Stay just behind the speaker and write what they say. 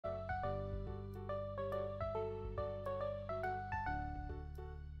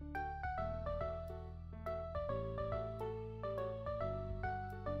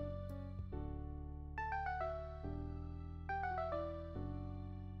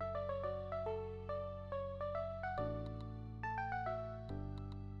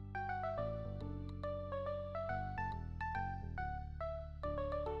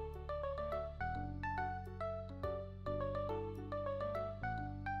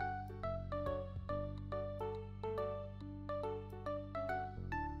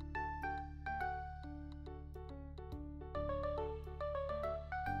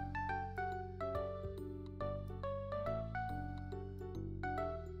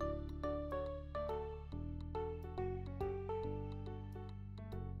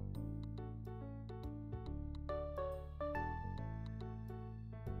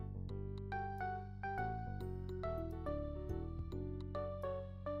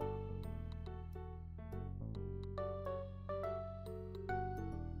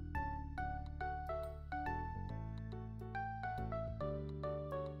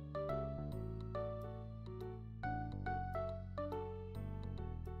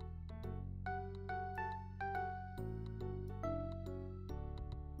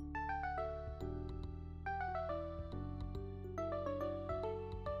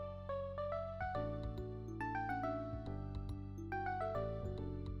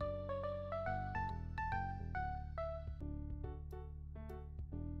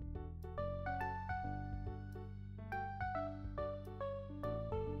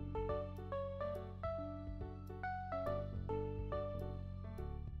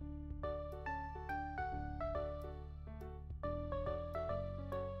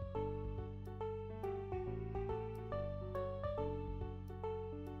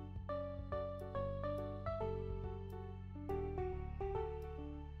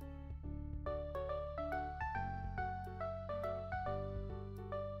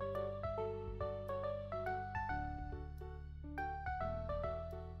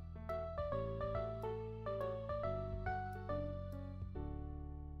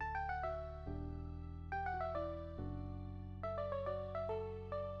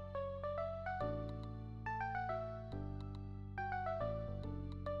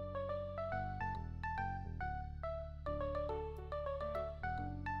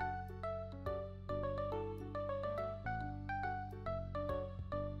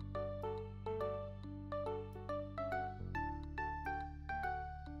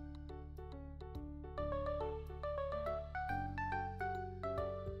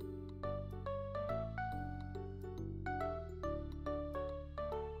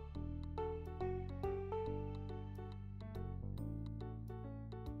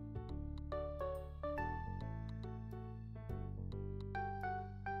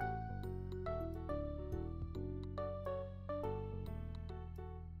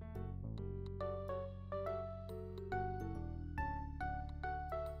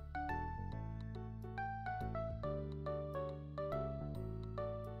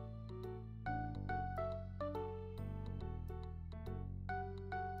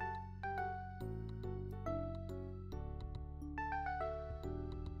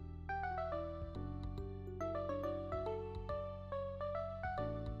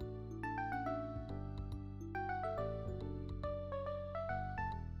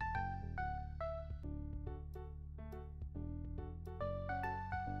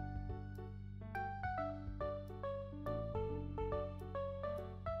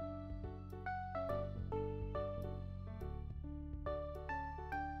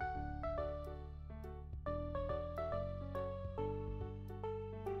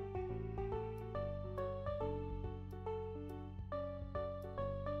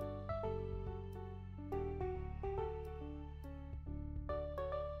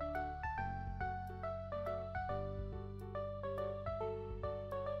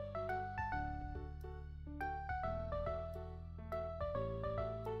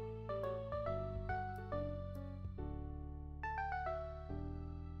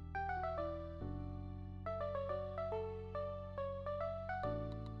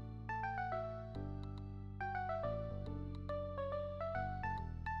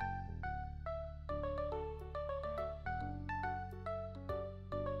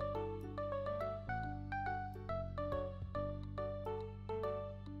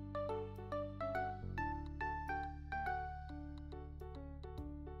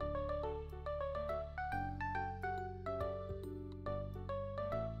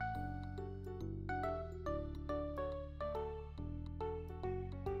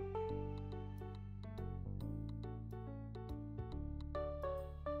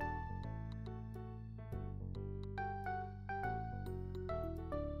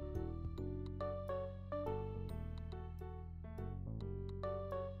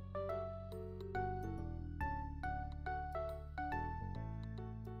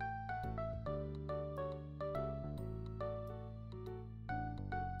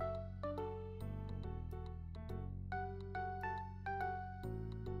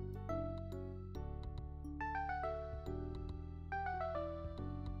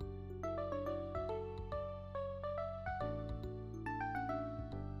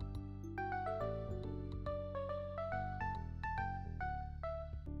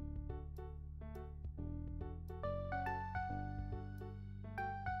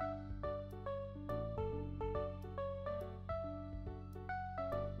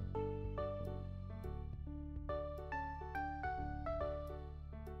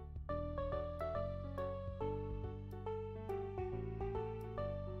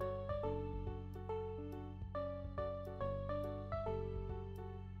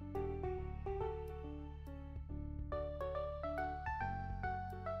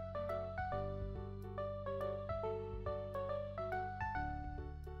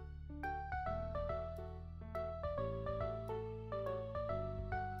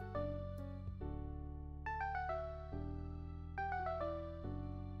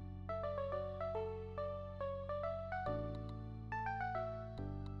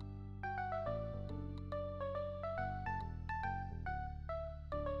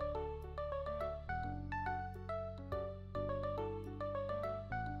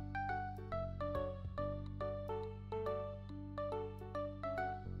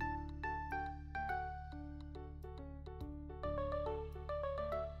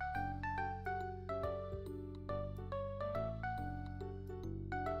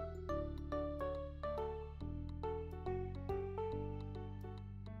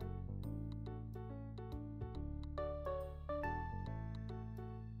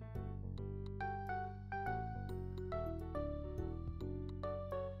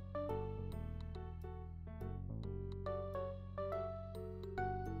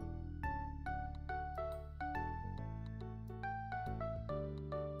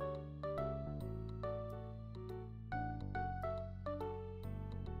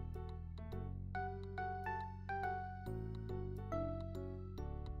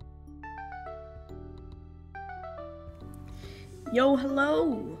Yo,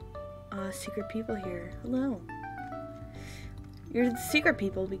 hello! Secret people here. Hello. You're the secret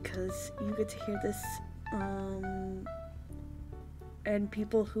people because you get to hear this, and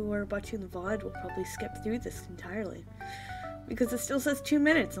people who are watching the VOD will probably skip through this entirely. Because it still says 2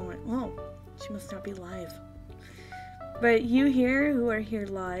 minutes. I'm like, oh, she must not be live. But you here, who are here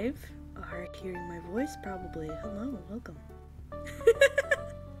live, are hearing my voice probably. Hello, welcome.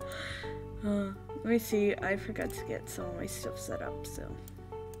 Let me see, I forgot to get some of my stuff set up, so.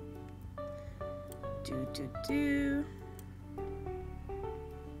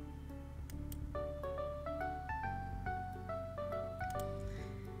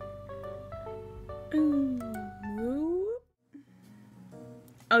 Ooh.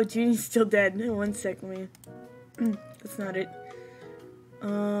 Oh, Junie's still dead. 1 sec, let me. That's not it.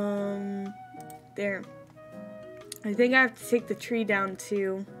 There. I think I have to take the tree down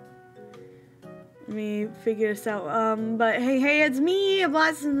too. Let me figure this out. But hey, it's me,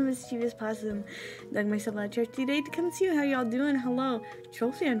 Opossum, the mischievous possum. Dug myself out of church today to come see you. How y'all doing? Hello.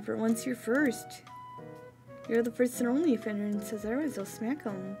 Troll fan, for once you're first. You're the first and only. If anyone says otherwise, I'll smack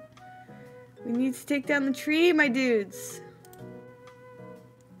them. We need to take down the tree, my dudes.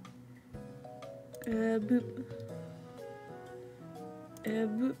 Boop.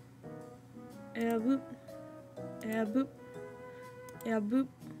 Boop. Boop. Boop. Boop.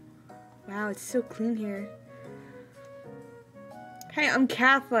 Wow, it's so clean here. Hey, I'm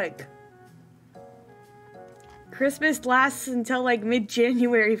Catholic. Christmas lasts until like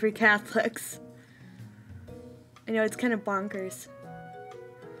mid-January for Catholics. I know, it's kind of bonkers.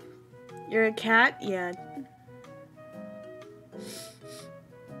 You're a cat? Yeah.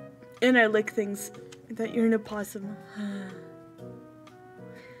 And I lick things. I thought you're an opossum.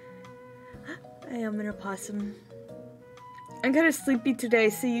 I am an opossum. I'm kind of sleepy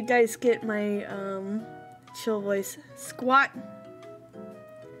today, so you guys get my chill voice. Squat.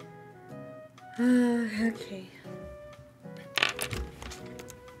 Okay.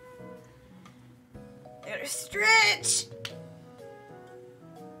 Gotta stretch.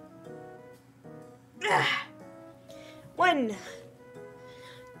 1,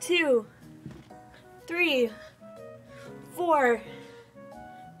 2, 3, 4,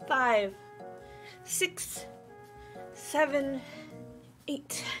 5, 6, 7,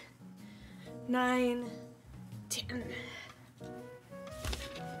 8, 9, 10.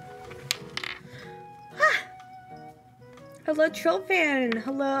 Hello, Troll fan.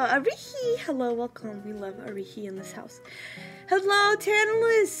 Hello, Arihi. Hello, welcome. We love Arihi in this house. Hello,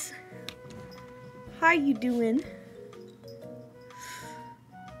 Tantalus. How you doing?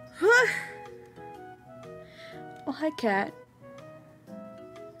 Oh, hi, cat.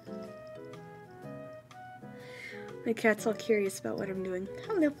 My cat's all curious about what I'm doing.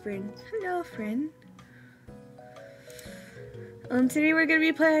 Hello, friend. Hello, friend. Today we're gonna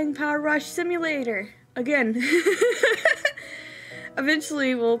be playing Power Rush Simulator again.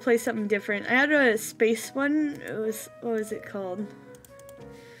 Eventually, we'll play something different. I had a space one. It was, what was it called?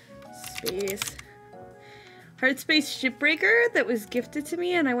 Space. Hard Space Shipbreaker that was gifted to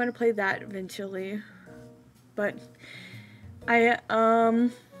me, and I want to play that eventually. But I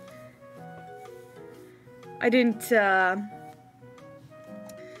didn't feel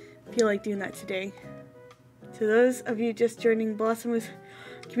like doing that today. To those of you just joining, Blossom was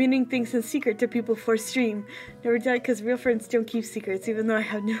communicating things in secret to people for stream. Never did because real friends don't keep secrets, even though I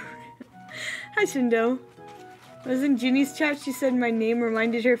have no. Hi, Shindo. I was in Junie's chat. She said my name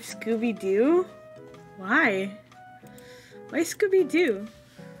reminded her of Scooby-Doo. Why? Why Scooby-Doo?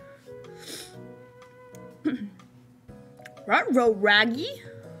 Ruh-roh, Raggy.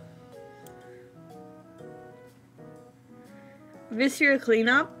 This year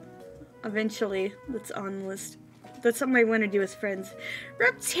cleanup? Eventually. That's on the list. That's something I want to do with friends.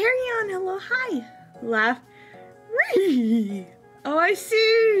 Reptarion, hello, hi. Laugh. Oh, I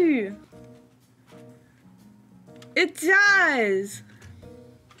see. It does.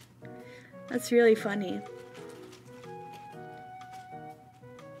 That's really funny.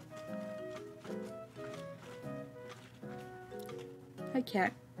 Hi,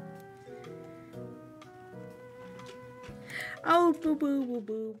 cat. Oh, boo boo boo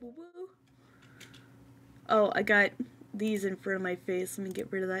boo boo boo. Oh, I got these in front of my face. Let me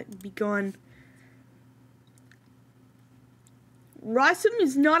get rid of that and be gone. Rossum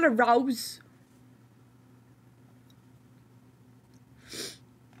is not a rose.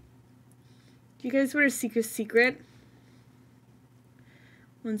 Do you guys want a secret?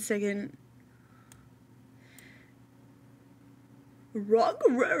 1 second.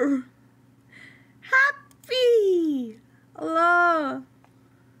 Rugger. Happy. Hello.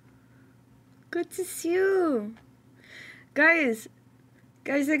 Good to see you. Guys,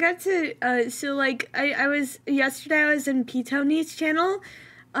 I got to, so, like, yesterday I was in P-Tony's channel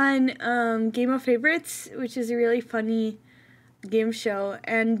on, Game of Favorites, which is a really funny game show,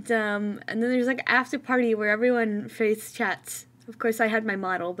 and then there's, like, after party where everyone face chats. Of course, I had my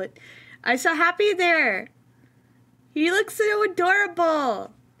model, but I saw Happy there. He looks so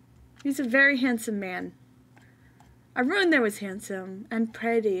adorable. He's a very handsome man. Everyone there was handsome and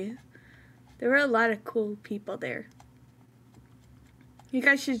pretty. There were a lot of cool people there. You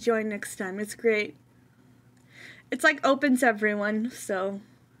guys should join next time. It's great. It's like open to everyone, so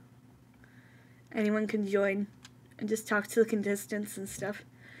anyone can join and just talk to the contestants and stuff.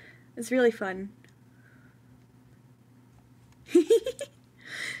 It's really fun. It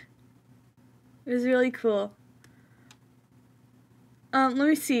was really cool. Let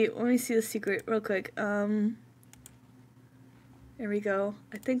me see the secret real quick. There we go.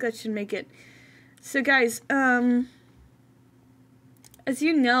 I think that should make it. So guys, as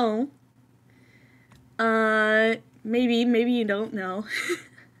you know, maybe you don't know.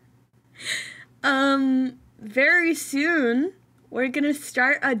 Very soon we're gonna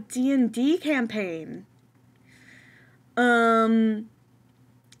start a D&D campaign.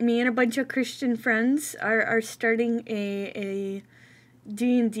 Me and a bunch of Christian friends are starting a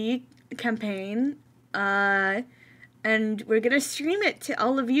D&D campaign, and we're gonna stream it to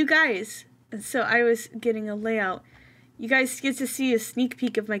all of you guys. And so I was getting a layout. You guys get to see a sneak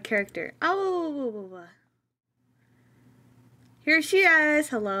peek of my character. Oh, here she is.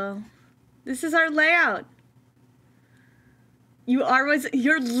 Hello. This is our layout.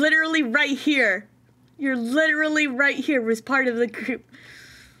 You're literally right here. You're literally right here was part of the group.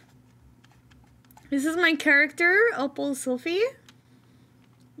 This is my character, Opossum.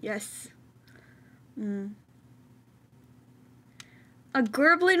 Yes. A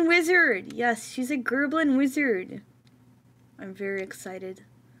Gerblin wizard. Yes, she's a Gerblin wizard. I'm very excited.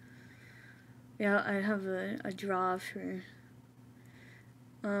 Yeah, I have a draw for...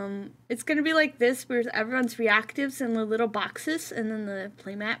 it's gonna be like this, where everyone's reactives in the little boxes, and then the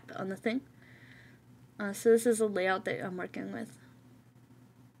playmat on the thing. So this is a layout that I'm working with.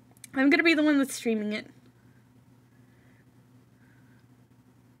 I'm gonna be the one that's streaming it.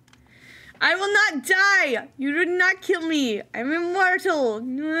 I will not die! You did not kill me! I'm immortal!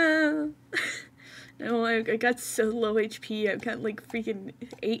 No, I got so low HP. I've got like freaking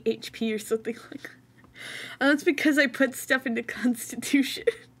 8 HP or something like that. And that's because I put stuff into Constitution.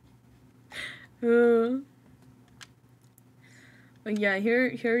 But yeah, here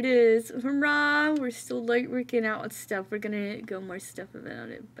it is. Hurrah! We're still like working out with stuff. We're gonna go more stuff about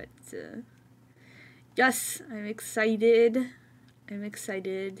it, but yes, I'm excited. I'm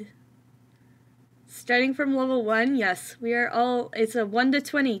excited. Starting from level 1, yes, we are all. It's a 1 to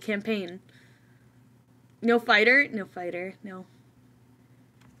 20 campaign. No fighter, no fighter, no.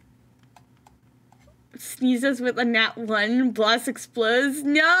 Sneezes with a nat 1, blast explodes.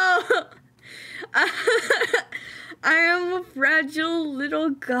 No! I am a fragile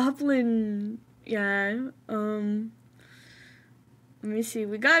little goblin. Yeah, let me see,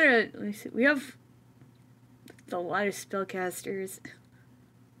 we have a lot of spellcasters.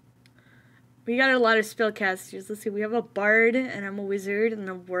 We got a lot of spellcasters. Let's see, we have a bard, and I'm a wizard, and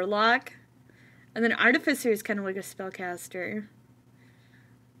a warlock. And then artificer is kind of like a spellcaster.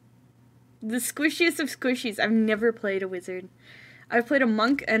 The squishiest of squishies. I've never played a wizard. I've played a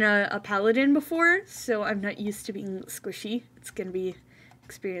monk and a paladin before, so I'm not used to being squishy. It's gonna be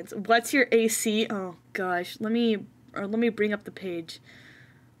experience. What's your AC? Oh gosh, let me bring up the page.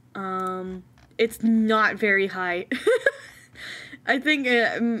 It's not very high. I think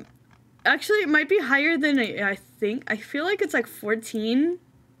actually it might be higher than I think. I feel like it's like 14.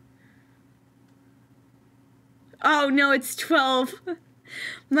 Oh no, it's 12.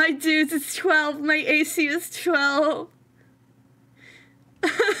 My dudes, it's 12. My AC is 12.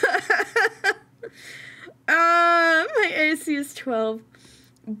 My AC is 12.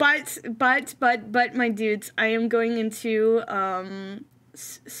 But my dudes, I am going into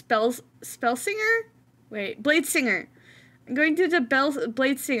spell singer? Wait, blade singer. I'm going to the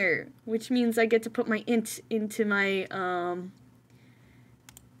blade singer, which means I get to put my int into my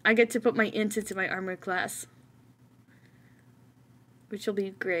into my armor class. Which will be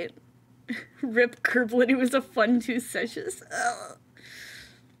great. Rip Kerblin, it was a fun 2 sessions. Ugh.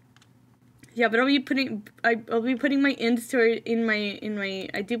 Yeah, but I'll be putting my int in my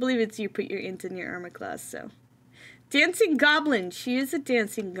I do believe it's you put your int in your armor class, so. Dancing Goblin. She is a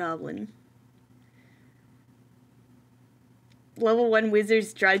dancing goblin. Level 1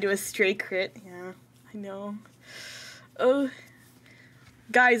 wizards drive to a stray crit. Yeah, I know. Oh.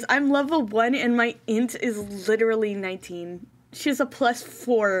 Guys, I'm level 1 and my int is literally 19. She has a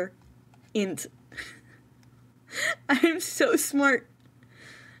 +4 int. I'm so smart.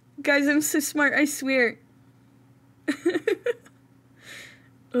 Guys, I'm so smart, I swear.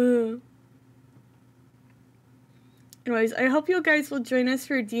 Anyways, I hope you guys will join us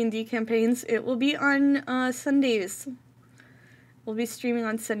for D&D campaigns. It will be on Sundays. We'll be streaming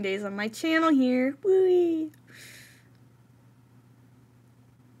on Sundays on my channel here. Woo!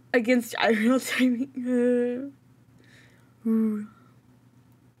 Against real timing.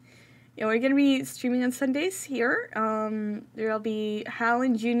 Yeah, we're gonna be streaming on Sundays here. There'll be Hal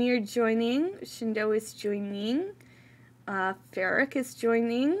and Junior joining. Shindo is joining. Farrick is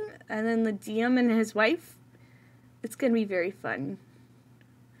joining. And then the DM and his wife. It's gonna be very fun.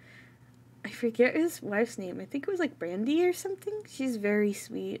 I forget his wife's name. I think it was like Brandy or something. She's very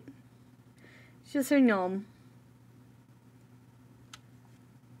sweet. She's her gnome.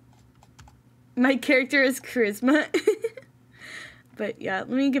 My character is charisma. But yeah, let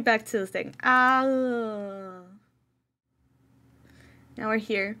me get back to the thing. Now we're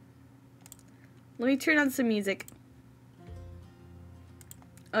here. Let me turn on some music.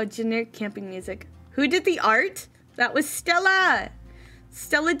 Oh, generic camping music. Who did the art? That was Stella!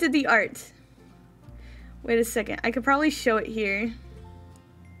 Stella did the art. Wait a second. I could probably show it here.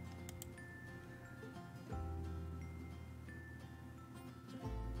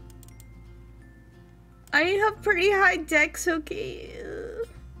 I have pretty high decks, okay.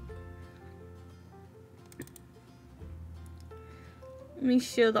 Let me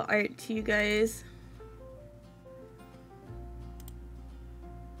show the art to you guys.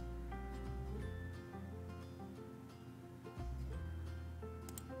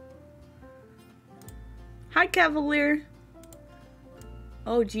 Hi, Cavalier.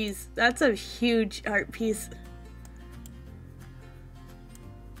 Oh, geez. That's a huge art piece.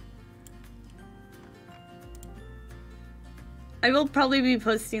 I will probably be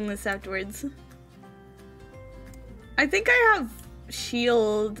posting this afterwards. I think I have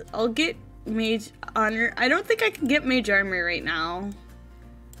shield. I'll get mage honor. I don't think I can get mage armor right now.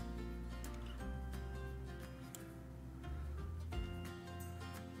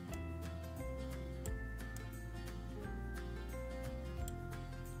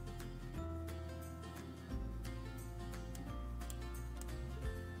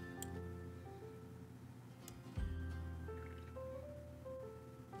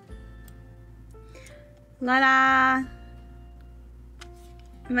 La-la! I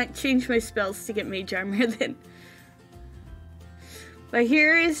might change my spells to get mage armor then. But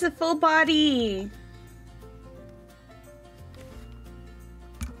here is the full body!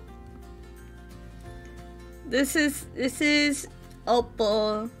 This is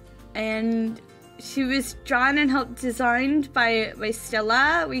Opal, and she was drawn and helped designed by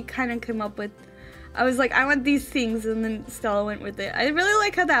Stella. We kind of came up with, I was like, I want these things, and then Stella went with it. I really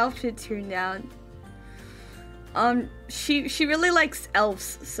like how the outfit turned out. She really likes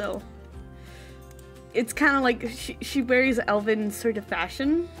elves, so it's kind of like she wears elven sort of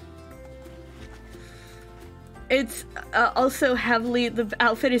fashion. It's also heavily, the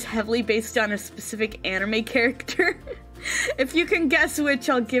outfit is heavily based on a specific anime character. If you can guess which,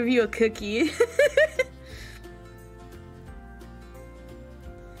 I'll give you a cookie.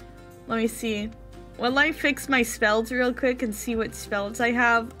 Let me see. While I fix my spells real quick and see what spells I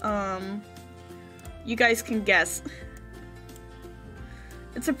have, you guys can guess.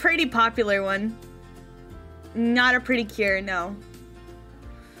 It's a pretty popular one. Not a pretty cure, no.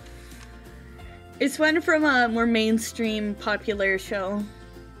 It's one from a more mainstream popular show.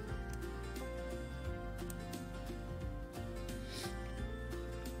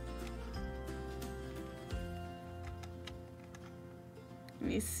 Let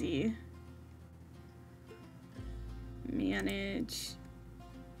me see.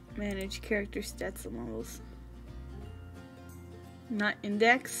 Manage character stats and levels. Not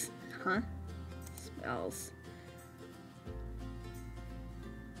index? Huh? Spells.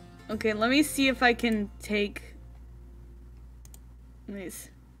 Okay, let me see if I can take... Nice.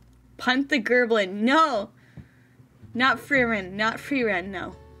 Punt the Gerblin. No! Not Freerun. Not Freerun,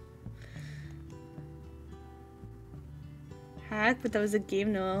 no. Hack, but that was a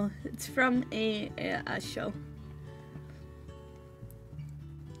game, no. It's from a show.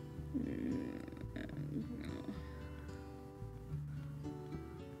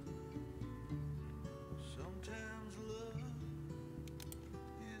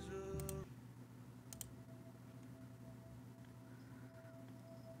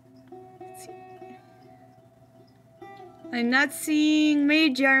 I'm not seeing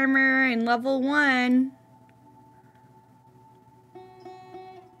mage armor in level 1.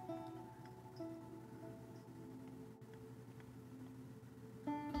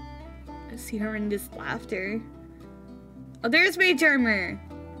 I see horrendous laughter. Oh, there's mage armor.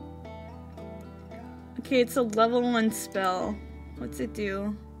 Okay, it's a level 1 spell. What's it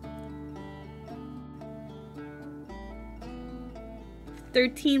do?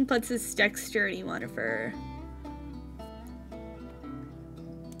 13 plus his dexterity modifier.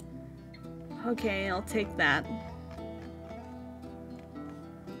 Okay, I'll take that.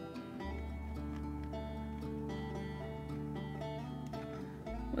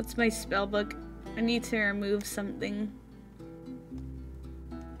 What's my spell book? I need to remove something.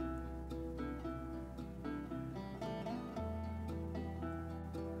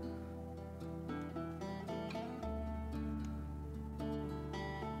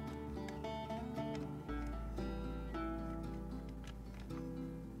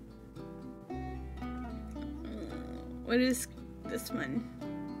 What is this one?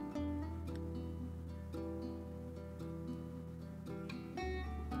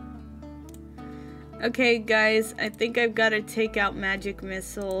 Okay, guys, I think I've got to take out Magic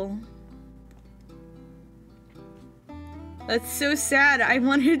Missile. That's so sad. I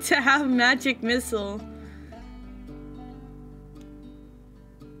wanted to have Magic Missile.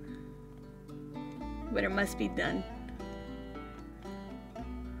 But it must be done.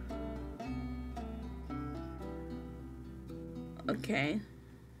 Okay.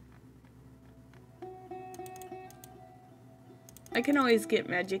 I can always get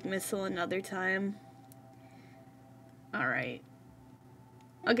Magic Missile another time. Alright.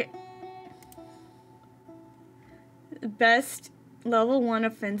 Okay. Best level 1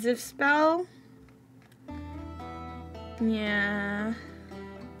 offensive spell? Yeah.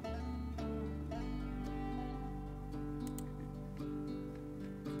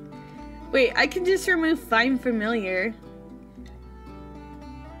 Wait, I can just remove Find Familiar.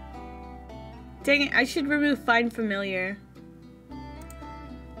 Dang it, I should remove Find Familiar.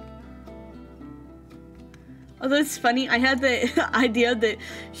 Although it's funny, I had the idea that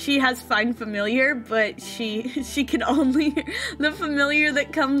she has Find Familiar, but she can only... The familiar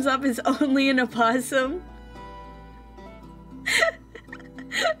that comes up is only an opossum.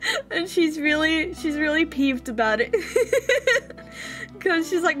 And she's really peeved about it. Because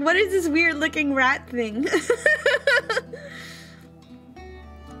she's like, what is this weird looking rat thing?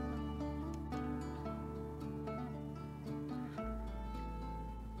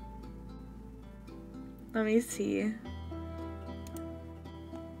 Let me see.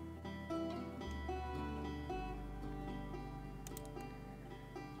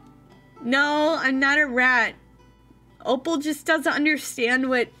 No, I'm not a rat. Opal just doesn't understand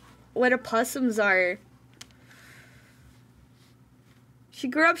what opossums are. She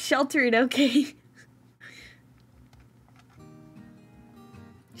grew up sheltered, okay?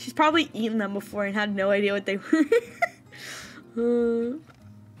 She's probably eaten them before and had no idea what they were.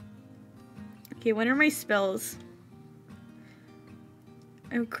 Okay, what are my spells?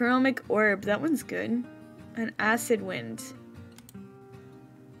 I have Chromic Orb. That one's good. An Acid Wind.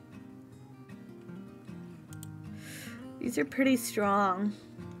 These are pretty strong.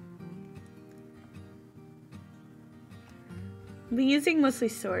 I'll be using mostly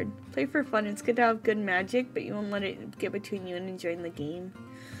sword. Play for fun. It's good to have good magic, but you won't let it get between you and enjoying the game.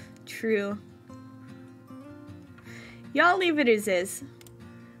 True. Y'all leave it as is.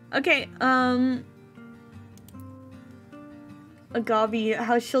 Okay, Agavi,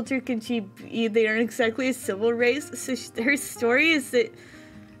 how sheltered can she be? They aren't exactly a civil race. So her story is that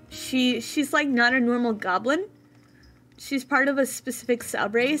she's like not a normal goblin. She's part of a specific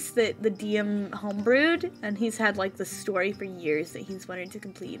sub-race that the DM homebrewed, and he's had like the story for years that he's wanted to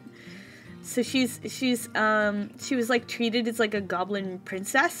complete. So she was like treated as like a goblin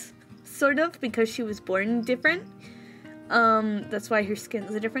princess, sort of, because she was born different. That's why her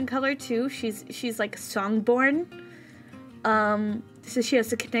skin's a different color too. She's like songborn. So she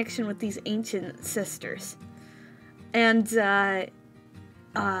has a connection with these ancient sisters. And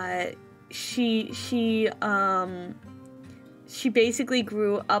she basically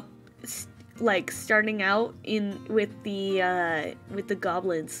grew up like starting out with the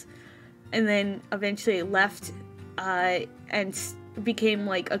goblins, and then eventually left and became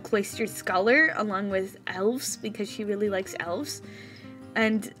like a cloistered scholar along with elves because she really likes elves,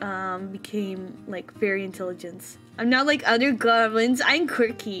 and became like very intelligent. I'm not like other goblins, I'm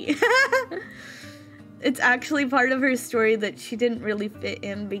quirky. It's actually part of her story that she didn't really fit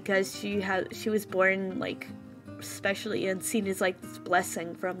in because she was born like specially and seen as like this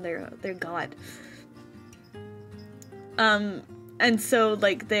blessing from their god. And so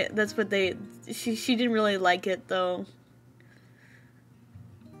like that's what she didn't really like it though.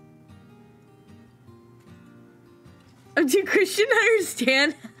 Do Christian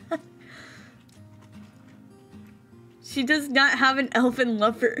understand? She does not have an elven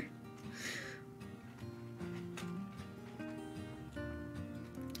lover.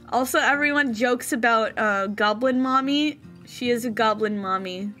 Also, everyone jokes about goblin mommy. She is a goblin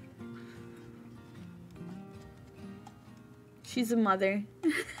mommy. She's a mother.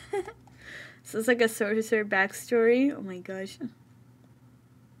 So it's like a sorcerer backstory. Oh my gosh.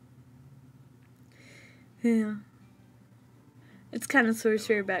 Yeah. It's kind of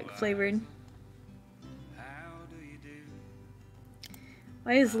sorcerer back flavored.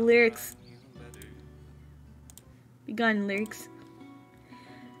 Why is lyrics? We got lyrics.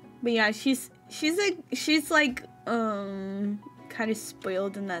 But yeah, she's like kind of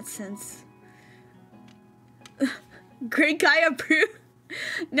spoiled in that sense. Great guy approved.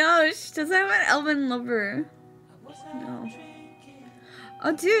 No, she doesn't have an elven lover. No.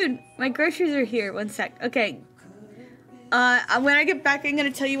 Oh, dude, my groceries are here. One sec. Okay. When I get back, I'm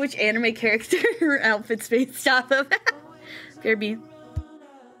gonna tell you which anime character her outfit's based off of. Kirby.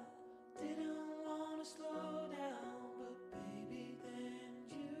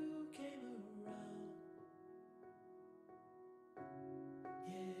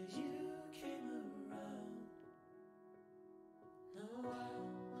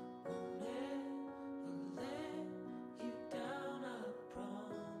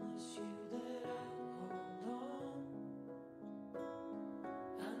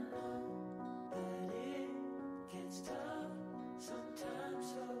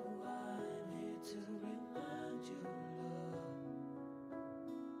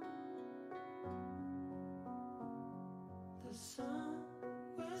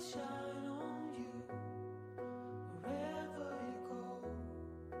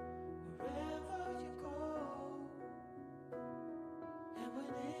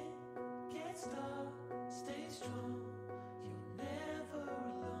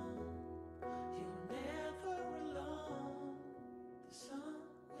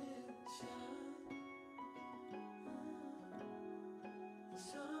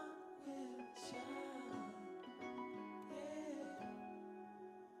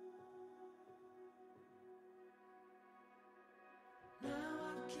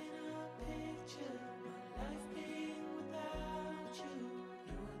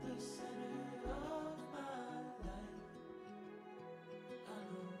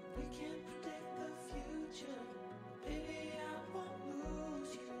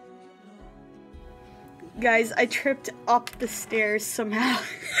 Guys, I tripped up the stairs somehow.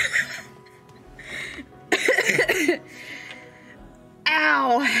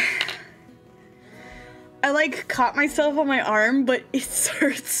 Ow! I like caught myself on my arm, but it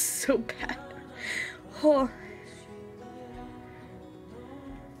hurts so bad. Oh.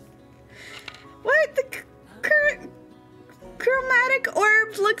 What? The chromatic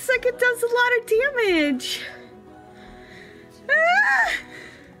orb looks like it does a lot of damage. Ah!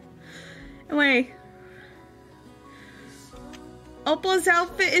 Anyway. Opal's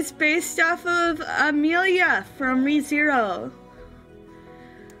outfit is based off of Amelia from ReZero.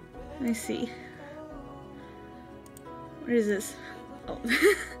 Let me see. What is this? Oh.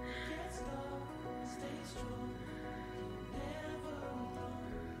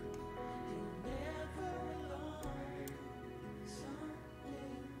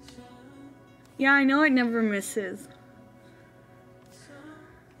 Yeah, I know it never misses.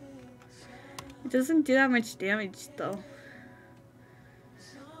 It doesn't do that much damage though.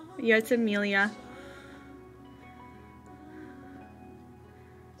 Yeah, it's Amelia.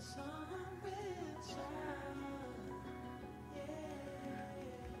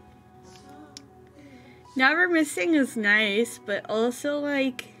 Never missing is nice, but also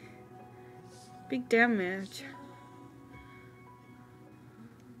like big damage.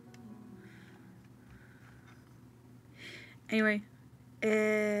 Anyway,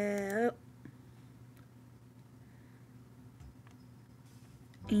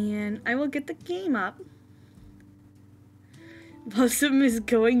 and I will get the game up. Opossum is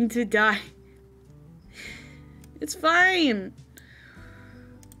going to die. It's fine.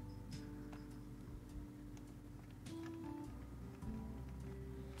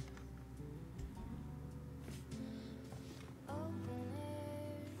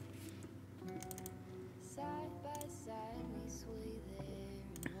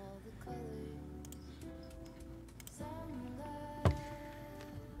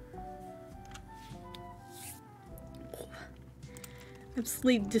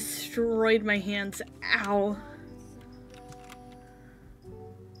 Absolutely destroyed my hands. Ow.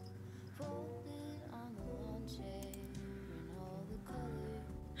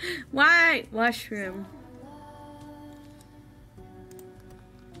 Why? Washroom.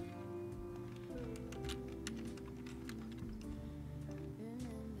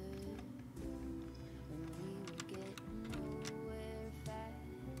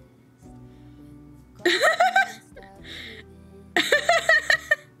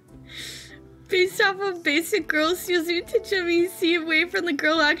 off of basic girl steals your attention. You see away from the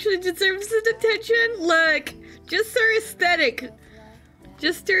girl who actually deserves the attention. Look, just her aesthetic.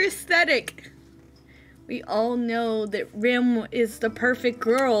 Just her aesthetic. We all know that Rim is the perfect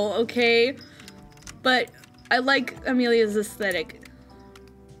girl, okay? But I like Amelia's aesthetic.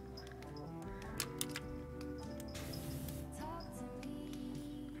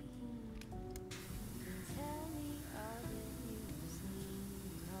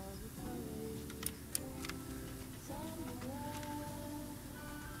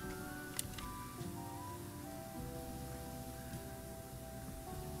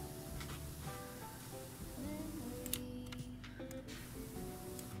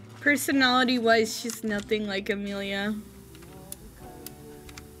 Personality-wise, she's nothing like Amelia.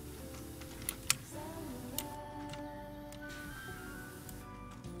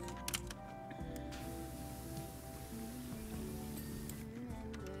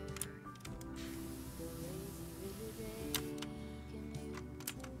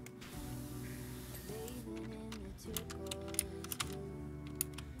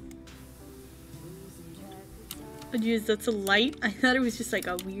 Oh jeez, that's a light? I thought it was just like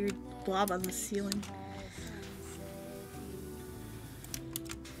a weird blob on the ceiling.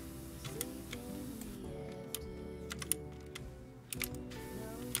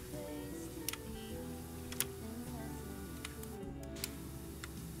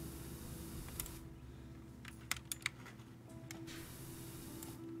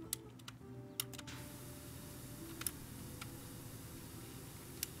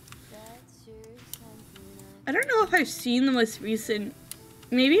 I don't know if I've seen the most recent,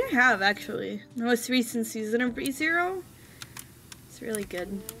 maybe I have actually, the most recent season of ReZero. It's really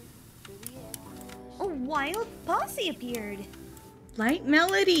good. A wild posse appeared. Light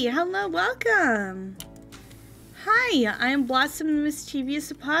Melody, hello, welcome. Hi, I am Blossom the Mischievous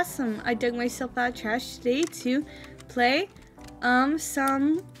Opossum. I dug myself out of trash today to play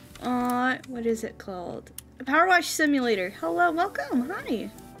some what is it called? A Power Wash Simulator. Hello, welcome, hi.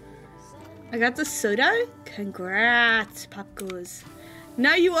 I got the soda? Congrats, Pop Goes.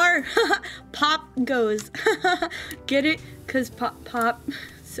 Now you are Pop Goes. Get it? Cause pop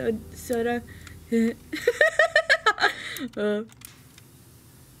soda. I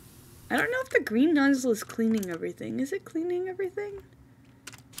don't know if the green nozzle is cleaning everything. Is it cleaning everything?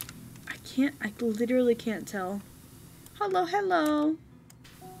 I literally can't tell. Hello, hello.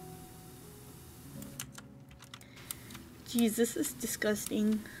 Jeez, this is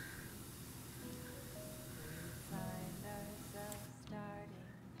disgusting.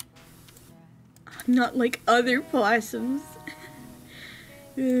 Not like other possums.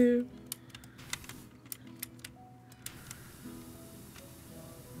 The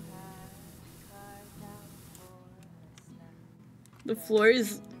floor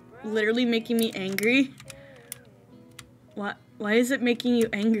is literally making me angry. Why is it making you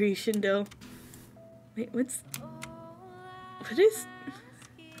angry, Shindo? Wait, what is...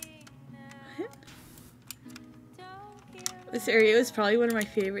 What? This area is probably one of my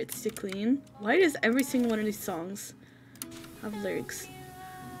favorites to clean. Why does every single one of these songs have lyrics?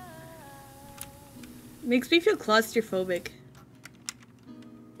 Makes me feel claustrophobic.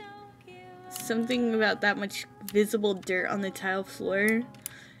 Something about that much visible dirt on the tile floor.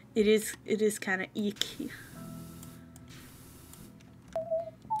 It is kind of icky.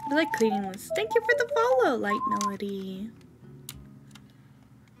 I like cleaning ones. Thank you for the follow, Light Melody.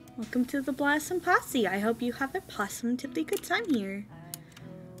 Welcome to the Blossom Posse. I hope you have a positively good time here.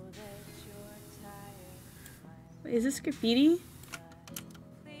 Wait, is this graffiti?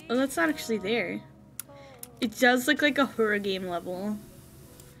 Oh, that's not actually there. It does look like a horror game level.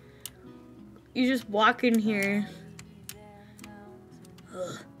 You just walk in here.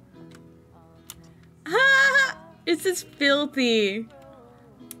 Ugh. Ah! It's just filthy.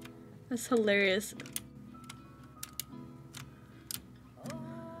 That's hilarious.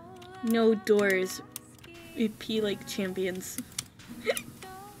 No doors. We pee like champions. Yes!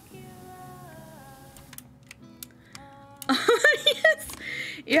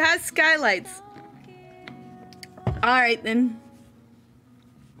 It has skylights. Alright then.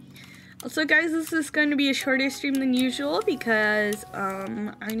 Also guys, this is going to be a shorter stream than usual because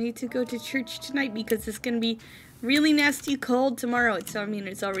I need to go to church tonight because it's going to be really nasty cold tomorrow. I mean,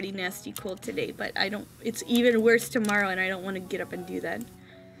 it's already nasty cold today, but it's even worse tomorrow and I don't want to get up and do that.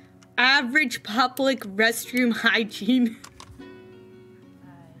 Average public restroom hygiene.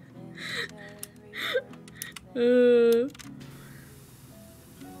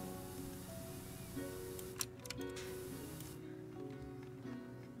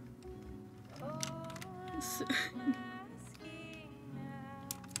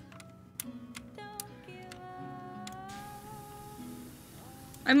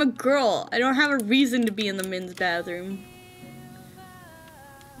 I'm a girl. I don't have a reason to be in the men's bathroom.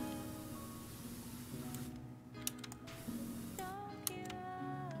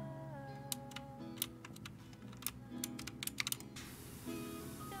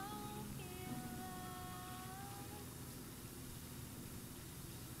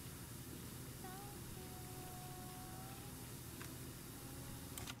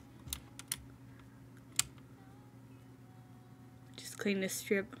 Just clean this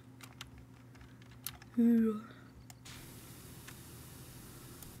strip. Ooh.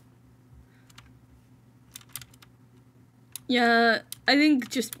 Yeah, I think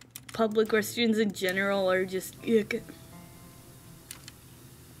just public restrooms in general are just yuck.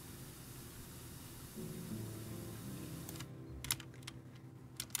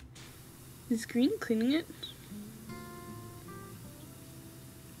 Is Green cleaning it?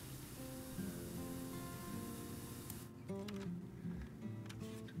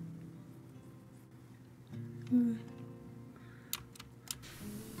 Mm.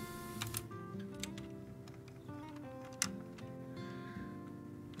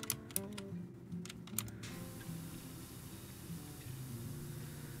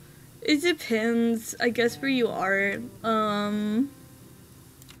 It depends, I guess, where you are.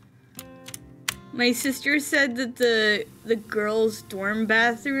 My sister said that the girls' dorm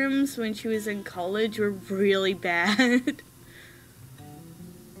bathrooms when she was in college were really bad.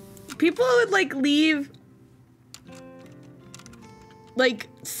 People would like leave like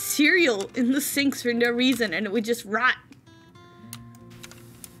cereal in the sinks for no reason and it would just rot.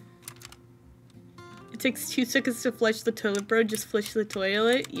 It takes 2 seconds to flush the toilet, bro. Just flush the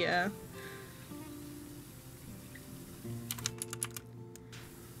toilet. Yeah.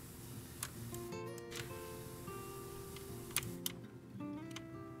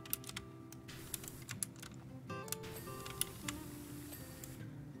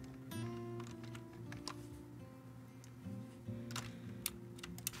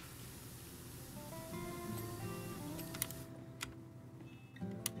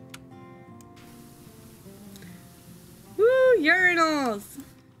 Woo, urinals!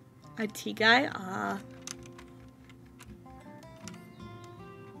 A tea guy? Ah.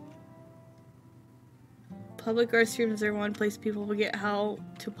 Public restrooms are one place people forget how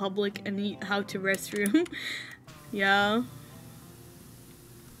to public and eat how to restroom. Yeah.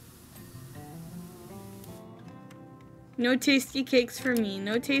 No tasty cakes for me.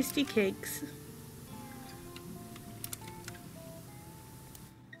 No tasty cakes.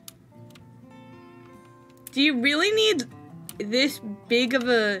 Do you really need this big of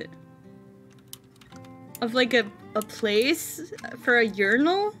a place for a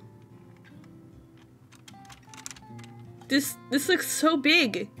urinal? This looks so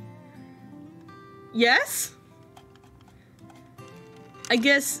big. Yes? I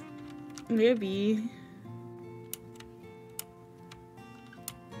guess maybe.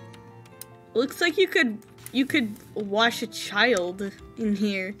 Looks like you could wash a child in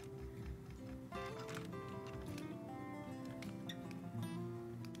here.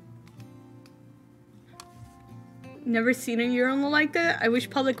 Never seen a urinal like that. I wish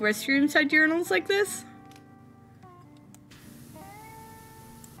public restrooms had urinals like this.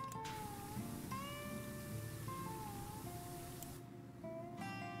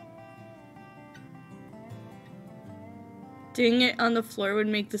 Doing it on the floor would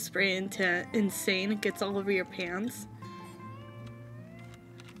make the spray insane. It gets all over your pants.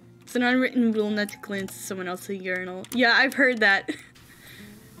 It's an unwritten rule not to glance at someone else's urinal. Yeah, I've heard that.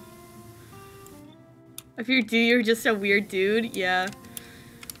 If you're just a weird dude, yeah.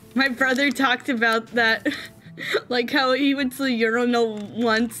 My brother talked about that. Like how he went to the urinal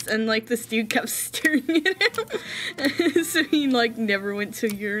once and like this dude kept staring at him. So he like never went to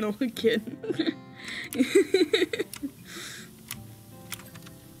a urinal again.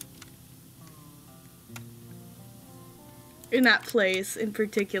 In that place in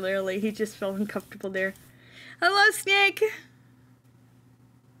particularly, he just felt uncomfortable there. Hello, Snake!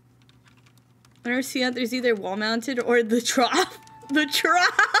 I never see that there's either wall mounted or the trough. The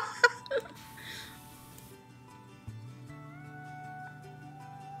trough!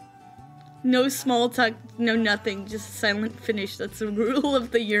 No small talk, no nothing, just silent finish. That's the rule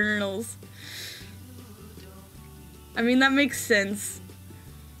of the urinals. I mean, that makes sense.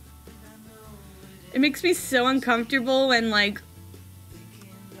 It makes me so uncomfortable when, like,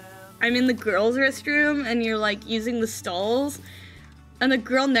 I'm in the girls' restroom and you're, like, using the stalls, and the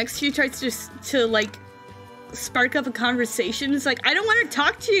girl next to you tries to like, spark up a conversation. It's like, I don't want to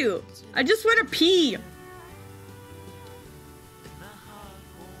talk to you. I just want to pee.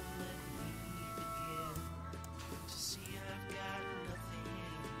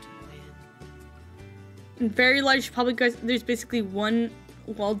 In very large public guys, there's basically one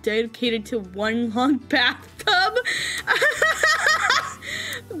wall dedicated to one long bathtub.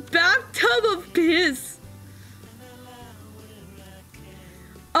 Bathtub of piss.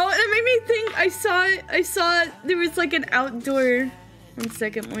 Oh, it made me think. I saw there was like an outdoor. One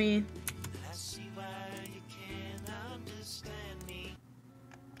second, let me.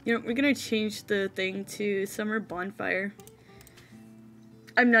 You know, we're gonna change the thing to summer bonfire.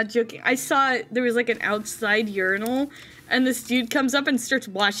 I'm not joking. I saw there was like an outside urinal, and this dude comes up and starts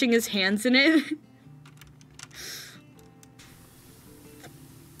washing his hands in it.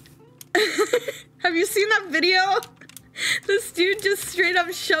 Have you seen that video? This dude just straight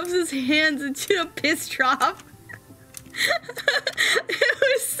up shoves his hands into a piss trough. It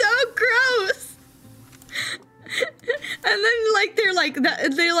was so gross. And then like they're like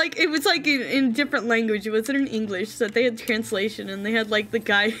that, they like it was like in different language. It wasn't in English, so they had translation, and they had like the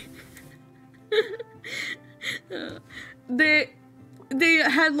guy. They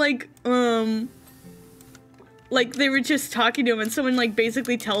had like they were just talking to him, and someone like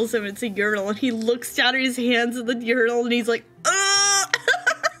basically tells him it's a urinal, and he looks down at his hands in the urinal, and he's like, ugh!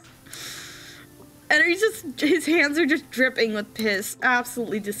 And his hands are just dripping with piss.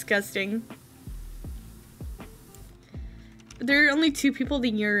 Absolutely disgusting. There are only 2 people in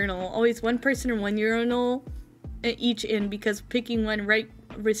the urinal. Always one person in one urinal at each end, because picking one right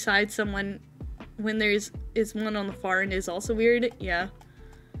beside someone when there's one on the far end is also weird. Yeah.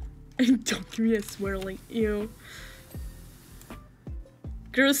 And don't give me a swirling. Ew.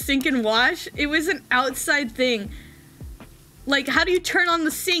 Gross stinking wash? It was an outside thing. Like, how do you turn on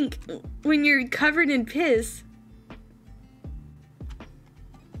the sink when you're covered in piss?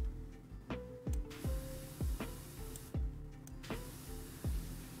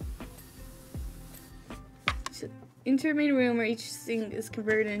 Enter a main room where each sink is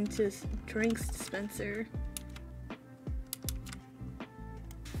converted into a drinks dispenser.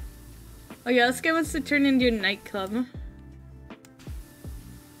 Oh yeah, this guy wants to turn into a nightclub.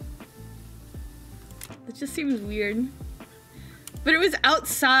 It just seems weird. But it was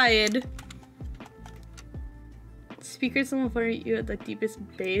outside. Speakers on the floor at you at the deepest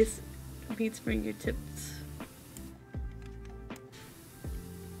bass. Beats bring your tips.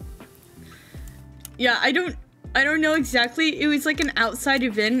 Yeah, I don't know exactly. It was like an outside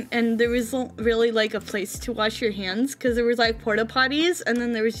event, and there was really like a place to wash your hands, because there was like porta potties, and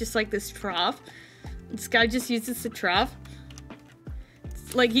then there was just like this trough. This guy just uses the trough.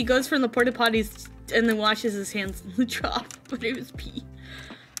 It's like he goes from the porta potties and then washes his hands in the trough, but it was pee.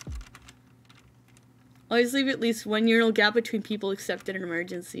 Always leave at least 1 urinal gap between people except in an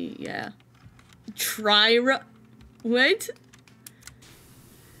emergency. Yeah. What?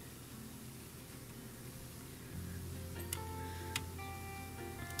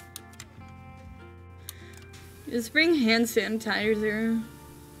 Just bring hand sanitizer.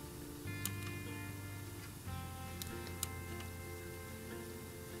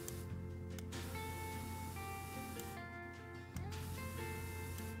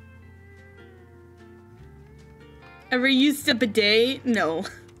 Ever used a bidet? No.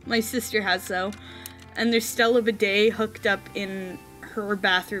 My sister has though. And there's still a bidet hooked up in her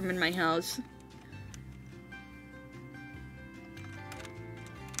bathroom in my house.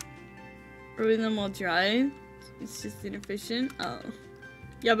 Ruin them while dry. It's just inefficient. Oh.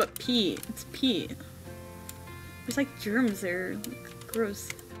 Yeah, but pee. It's pee. There's like germs there. Gross.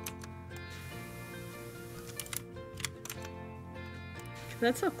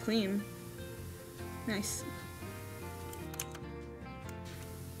 That's so clean. Nice.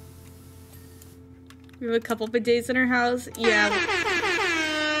 We have a couple bidets in our house. Yeah.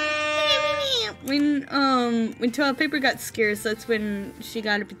 When toilet paper got scarce, that's when she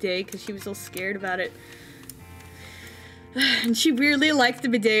got a bidet, because she was all scared about it. And she weirdly liked the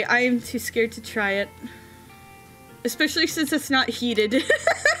bidet. I am too scared to try it. Especially since it's not heated.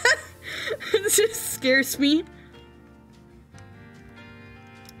 It just scares me.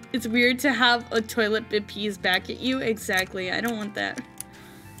 It's weird to have a toilet that pees back at you. Exactly. I don't want that.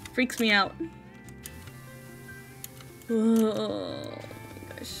 Freaks me out. Oh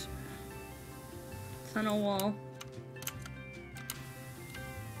my gosh. It's on a wall.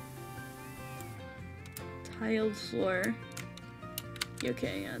 Tiled floor.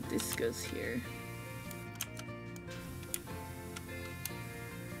 Okay, yeah, this goes here.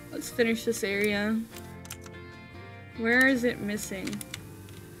 Let's finish this area. Where is it missing?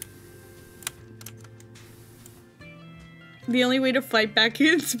 The only way to fight back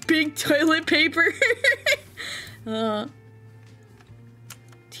is big toilet paper.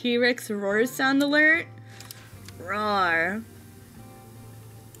 T-Rex roar sound alert. Roar.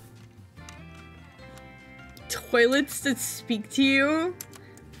 toilets that speak to you,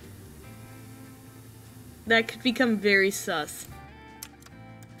 that could become very sus.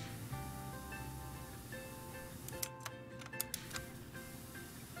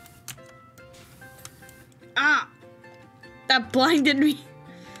 Ah! That blinded me.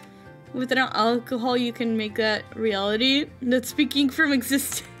 Without alcohol, you can make that reality. That's speaking from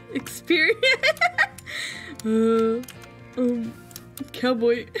experience.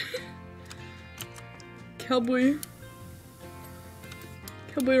 Cowboy. Cowboy.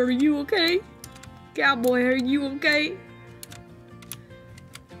 Cowboy, are you okay? Cowboy, are you okay?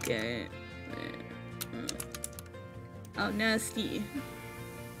 Okay. Oh, nasty.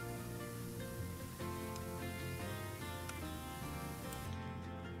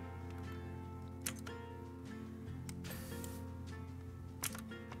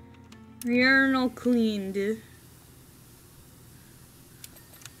 Urinal cleaned.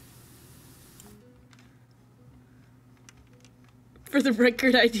 For the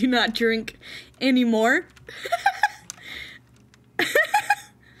record, I do not drink anymore.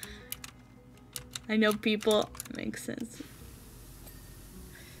 I know people. Makes sense.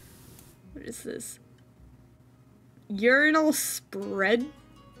 What is this? Urinal spreader?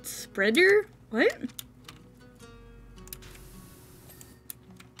 What?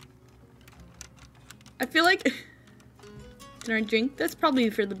 I feel like... Did I drink? That's probably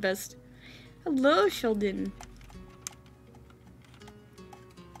for the best. Hello, Sheldon.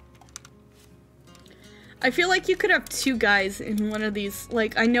 I feel like you could have two guys in one of these.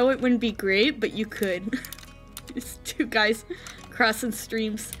 Like, I know it wouldn't be great, but you could. Just two guys crossing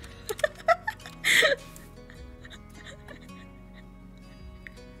streams.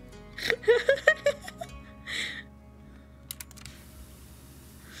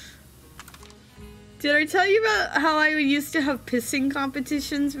 Did I tell you about how I used to have pissing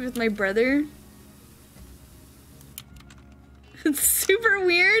competitions with my brother? It's super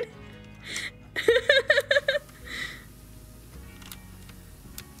weird.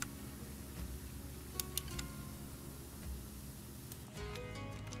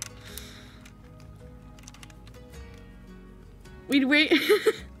 We'd wait.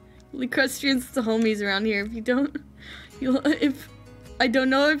 Equestrians the homies around here. If you don't, if I don't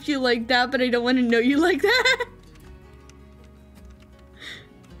know if you like that, but I don't want to know you like that.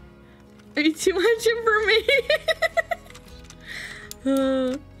 Are you too much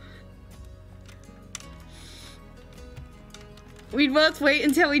information? We'd both wait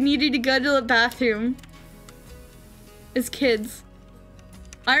until we needed to go to the bathroom. As kids.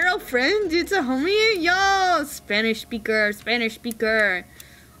 IRL friend? It's a homie? Yo! Spanish speaker, Spanish speaker.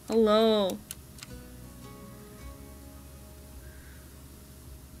 Hello.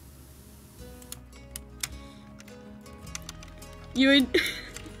 You would...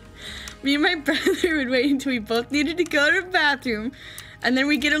 Me and my brother would wait until we both needed to go to the bathroom. And then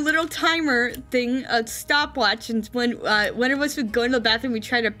we get a little timer thing, a stopwatch, and when one of us would go into the bathroom, we'd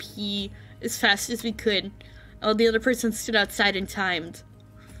try to pee as fast as we could. While the other person stood outside and timed.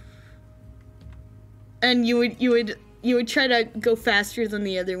 And you would try to go faster than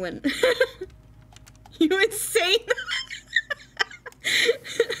the other one. You insane!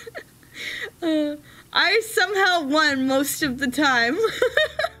 I somehow won most of the time.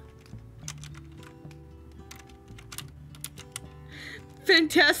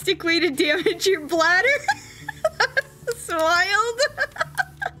 Fantastic way to damage your bladder. That's wild.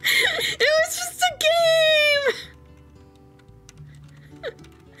 It was just a game.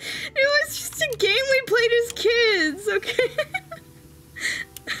 It was just a game we played as kids, okay?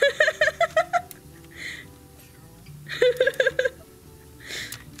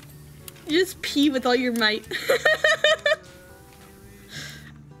 You just pee with all your might.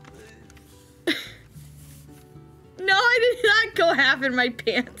 No, I did not go half in my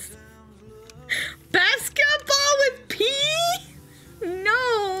pants. Basketball with pee?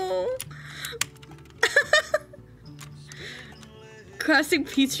 No. Crossing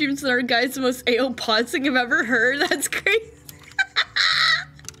pee streams are guys the most AO pod thing I've ever heard. That's crazy.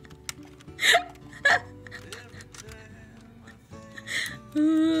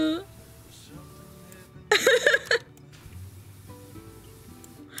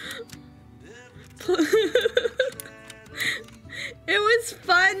 It was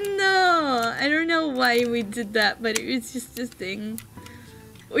fun though. I don't know why we did that, but it was just a thing.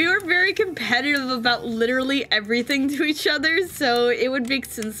 We were very competitive about literally everything to each other, so it would make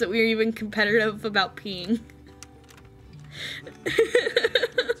sense that we were even competitive about peeing.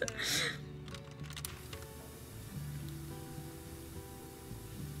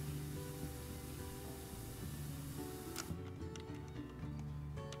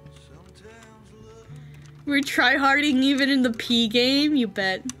 We're tryharding even in the P game, you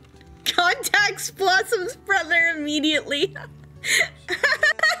bet. Contacts Blossom's brother immediately.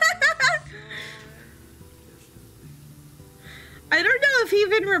 I don't know if he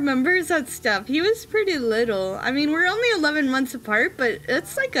even remembers that stuff. He was pretty little. I mean, we're only 11 months apart, but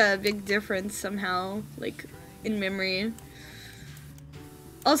it's like a big difference somehow, like, in memory.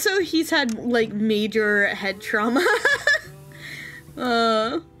 Also, he's had, like, major head trauma.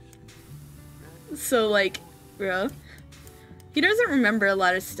 So, like, bro. He doesn't remember a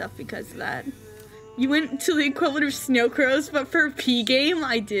lot of stuff because of that. You went to the equivalent of Snow Crows, but for a P game,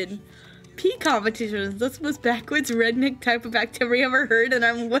 I did. P competitions, that's the most backwards redneck type of activity I've ever heard, and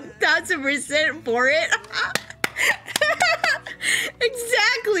I'm 1000% for it.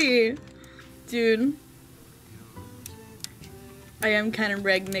 Exactly! Dude. I am kind of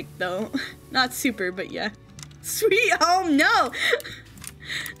redneck though. Not super, but yeah. Sweet home, no!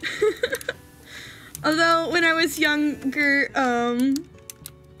 Although, when I was younger,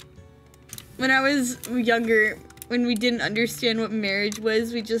 when we didn't understand what marriage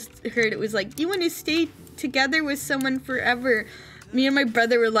was, we just heard it was like, you want to stay together with someone forever. Me and my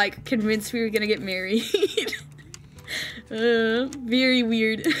brother were like convinced we were gonna get married. Very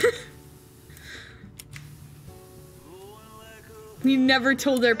weird. We never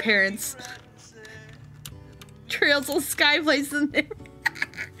told our parents. Trails of Sky Place in there.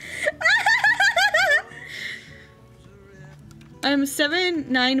 I'm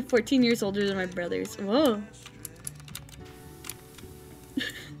 7, 9, 14 years older than my brothers. Whoa.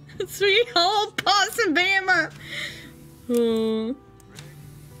 Sweet home, Opossum, Bama. Oh.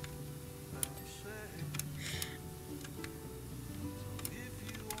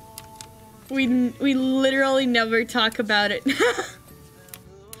 We literally never talk about it.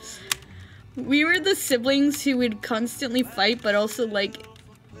 We were the siblings who would constantly fight, but also, like,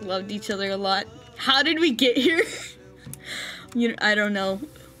 loved each other a lot. How did we get here? You know, I don't know.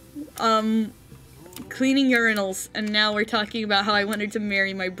 Cleaning urinals, and now we're talking about how I wanted to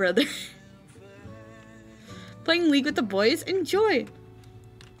marry my brother. Playing League with the boys? Enjoy!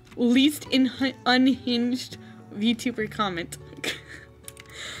 Least unhinged VTuber comment.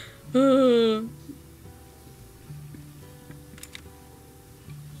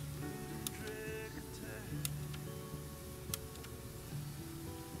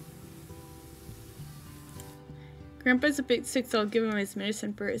 Grandpa's a bit sick, so I'll give him his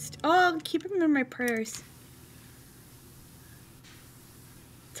medicine first. Oh, I'll keep him in my prayers.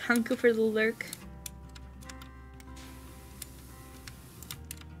 Tanku for the lurk.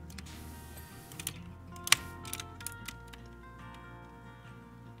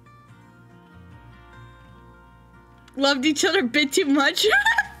 Loved each other a bit too much.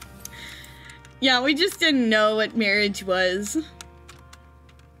 Yeah, we just didn't know what marriage was.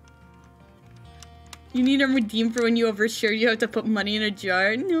 You need to redeem for when you overshare, you have to put money in a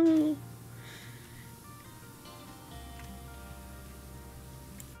jar. No.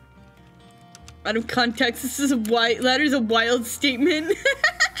 Out of context, this is that is a wild statement.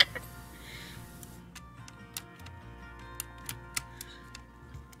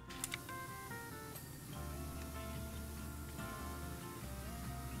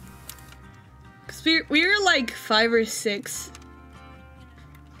 Cause we were like 5 or 6.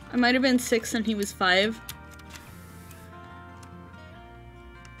 I might have been 6 and he was 5.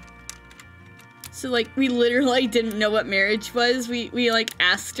 So like we literally didn't know what marriage was. We like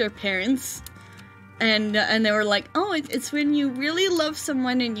asked our parents, and they were like, oh, it's when you really love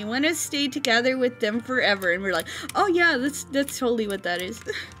someone and you want to stay together with them forever. And we're like, oh yeah, that's totally what that is.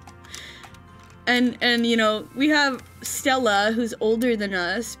 And you know, we have Stella, who's older than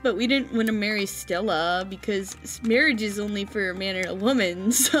us, but we didn't want to marry Stella because marriage is only for a man and a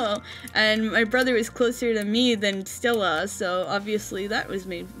woman, so, and my brother was closer to me than Stella, so obviously that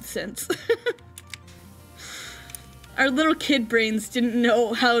made sense. Our little kid brains didn't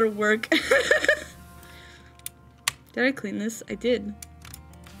know how to work. Did I clean this? I did.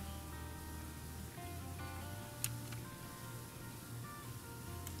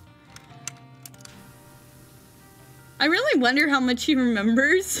 I really wonder how much he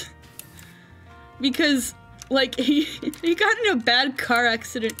remembers, because, like, he got in a bad car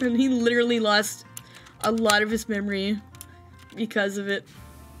accident and he literally lost a lot of his memory because of it.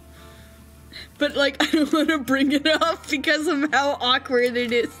 But, like, I don't want to bring it up because of how awkward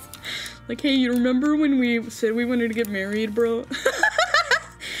it is. Like, hey, you remember when we said we wanted to get married, bro?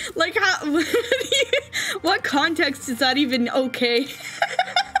 Like, how, what context is that even okay?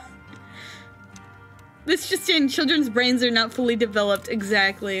 This just in, children's brains are not fully developed,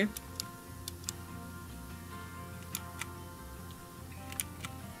 exactly.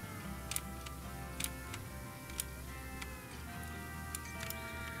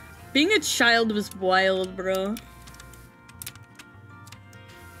 Being a child was wild, bro.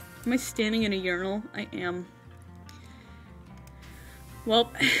 Am I standing in a urinal? I am.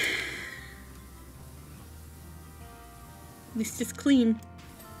 Well, at least it's clean.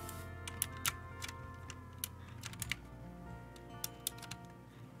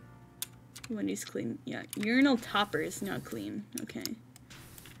 One is clean. Yeah, urinal topper is not clean. Okay.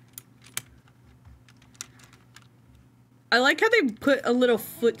 I like how they put a little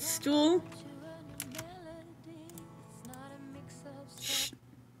footstool. Shh.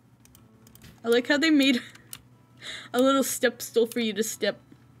 I like how they made a little step stool for you to step.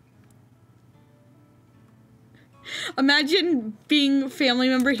 Imagine being a family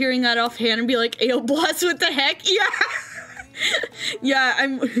member hearing that offhand and be like, "Ayo, boss, what the heck?" Yeah. Yeah,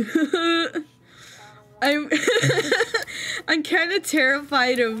 I'm kind of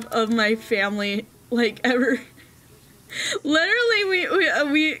terrified of my family, like, ever. Literally,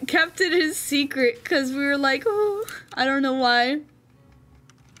 we kept it a secret because we were like, oh, I don't know why.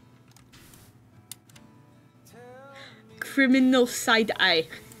 Criminal side eye.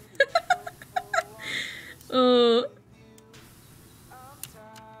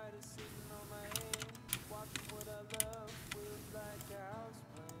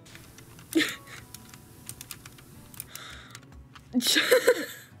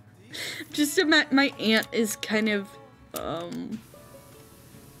 Just my aunt is kind of,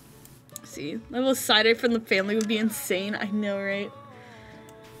 see, level side eye from the family would be insane. I know, right?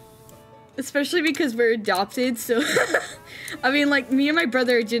 Especially because we're adopted, so I mean, like, me and my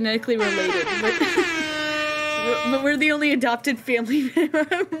brother are genetically related, but we're the only adopted family members.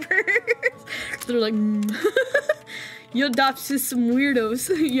 So they're like, you adopted some weirdos.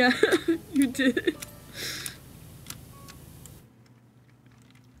 Yeah, you did.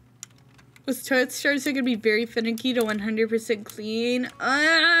 Was toilet starts are gonna be very finicky to 100% clean.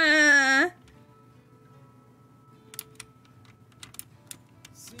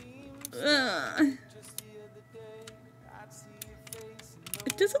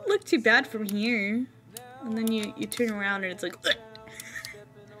 It doesn't look too bad from here. And then you turn around and it's like, ugh.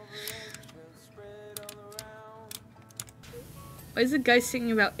 Why is the guy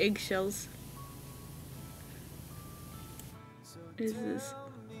singing about eggshells? What is this?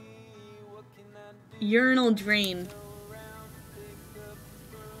 Urinal drain.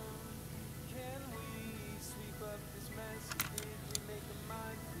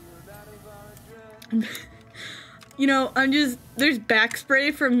 You know, there's back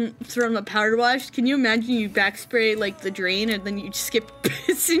spray from a powder wash. Can you imagine you back spray like the drain and then you just get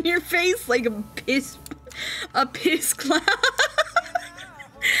piss in your face like a piss cloud?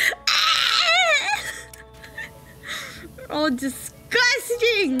 Oh,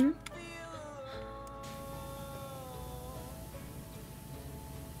 disgusting!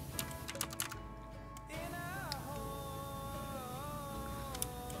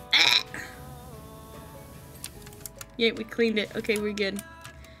 Yeah, we cleaned it. Okay, we're good.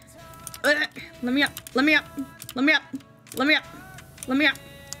 Let me up. Let me up. Let me up. Let me up. Let me up.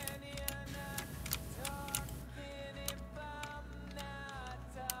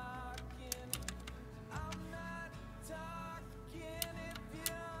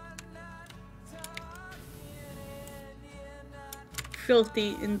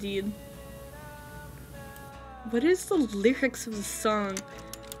 Filthy indeed. What is the lyrics of the song?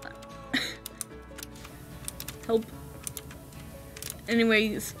 Help.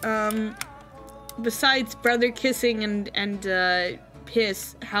 Anyways, besides brother kissing and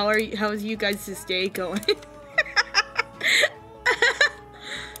piss, how is you guys this day going?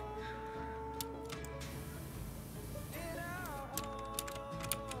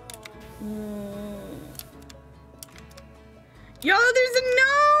 Yo, there's a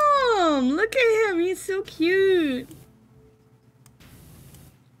gnome! Look at him, he's so cute.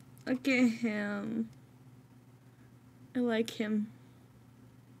 Look at him. I like him.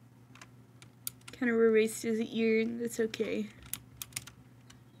 Kind of erased his ear, that's okay.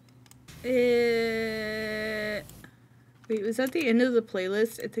 Wait, was that the end of the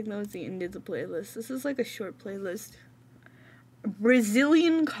playlist? I think that was the end of the playlist. This is like a short playlist.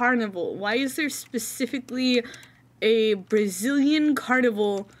 Brazilian Carnival. Why is there specifically a Brazilian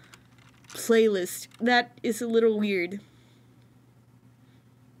Carnival playlist? That is a little weird.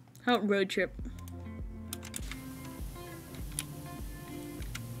 How about Road Trip?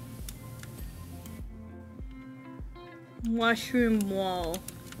 Washroom wall.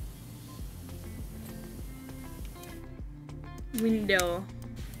 Window.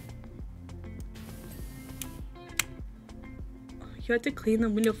 Oh, you have to clean the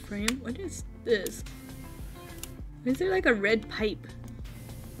window frame? What is this? Is there like a red pipe?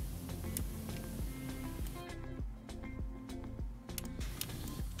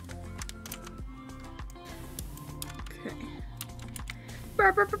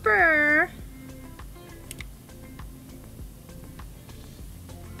 Brr, brr, brr, brr.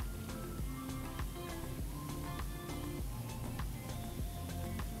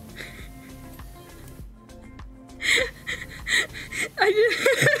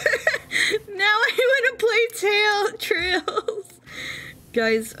 Now I want to play Trails.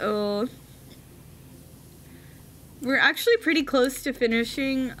 Guys, oh. We're actually pretty close to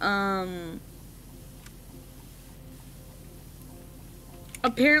finishing,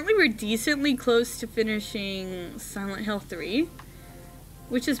 apparently we're decently close to finishing Silent Hill 3,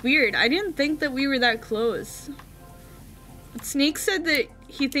 which is weird. I didn't think that we were that close. But Snake said that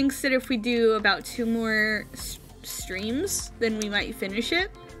he thinks that if we do about 2 more streams, then we might finish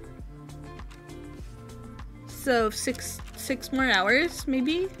it. So 6 more hours,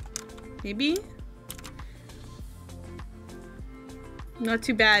 maybe? Maybe? Not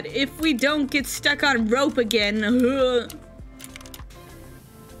too bad. If we don't get stuck on rope again.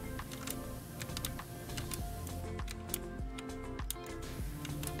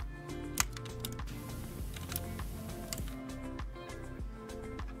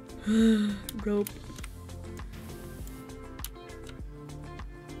 Rope.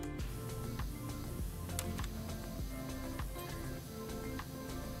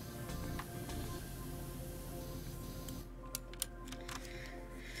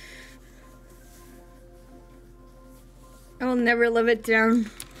 I will never live it down.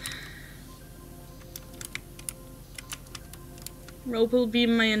 Rope will be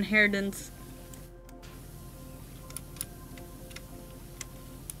my inheritance.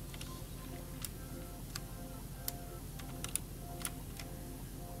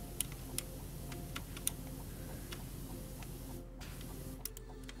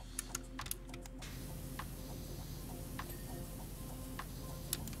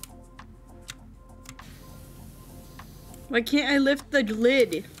 Why can't I lift the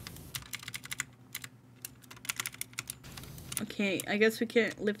lid? Okay, I guess we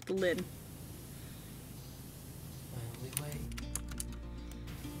can't lift the lid.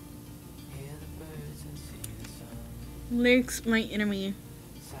 Lake's my enemy.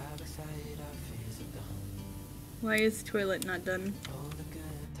 Why is toilet not done?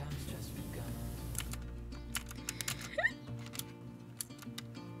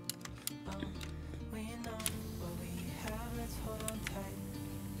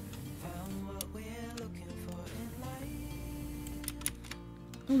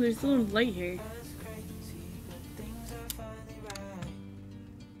 Oh, there's a little light here.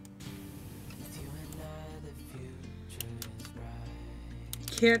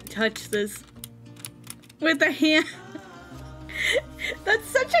 Can't touch this with a hand. That's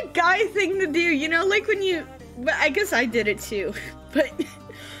such a guy thing to do, you know, like when you, but I guess I did it too, but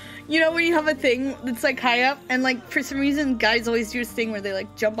you know when you have a thing that's like high up and like for some reason guys always do this thing where they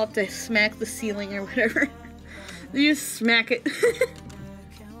like jump up to smack the ceiling or whatever. They just smack it.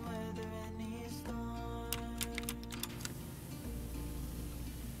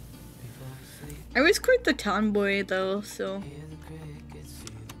 I was quite the tomboy though, so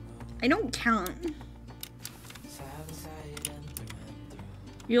I don't count.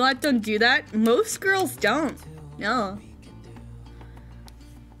 You let them do that? Most girls don't. No.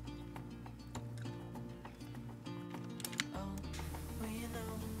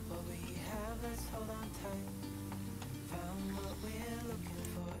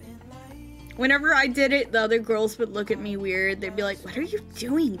 Whenever I did it, the other girls would look at me weird. They'd be like, "What are you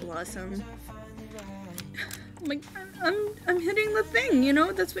doing, Blossom?" I'm like, I'm hitting the thing, you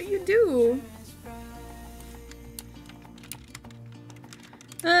know? That's what you do.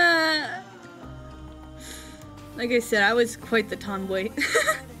 Like I said, I was quite the tomboy.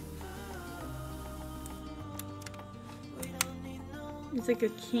 He's like a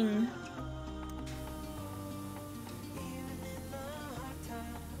king.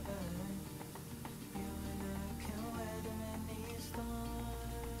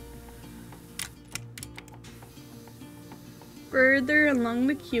 Further along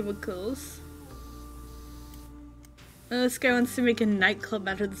the cubicles. This guy wants to make a nightclub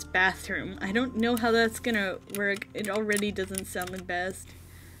out of this bathroom. I don't know how that's gonna work. It already doesn't sound the best.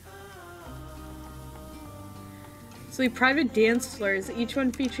 So private dance floors, each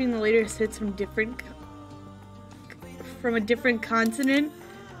one featuring the latest hits from a different continent.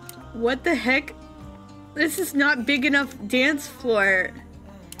 What the heck? This is not big enough dance floor.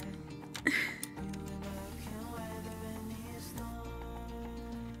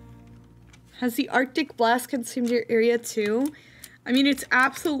 Has the Arctic blast consumed your area too? I mean, it's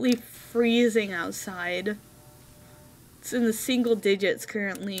absolutely freezing outside. It's in the single digits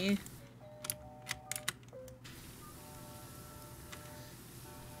currently.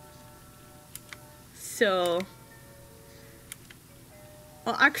 so...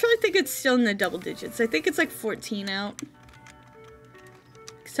 Well, actually, I think it's still in the double digits. I think it's like 14 out.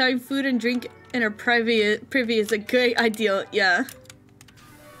 Because having food and drink in our privy is a good idea, yeah.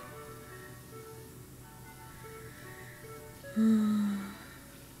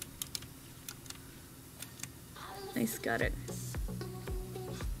 Nice, got it.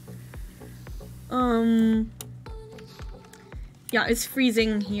 Yeah, it's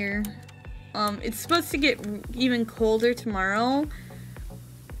freezing here. It's supposed to get even colder tomorrow.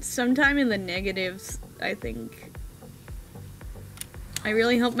 Sometime in the negatives, I think. I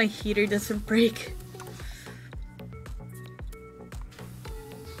really hope my heater doesn't break.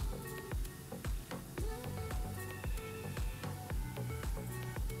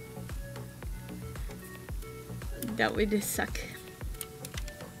 That would just suck.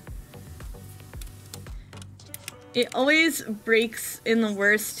 It always breaks in the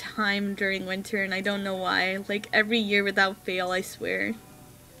worst time during winter, and I don't know why. Like, every year without fail, I swear.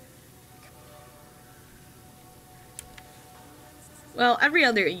 Well, every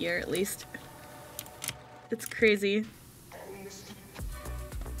other year, at least. It's crazy.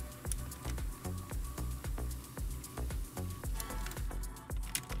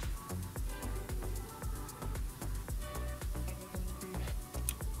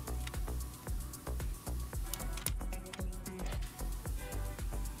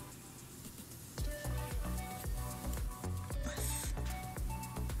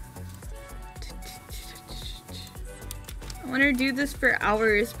 I want to do this for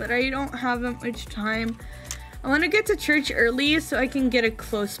hours, but I don't have that much time. I want to get to church early so I can get a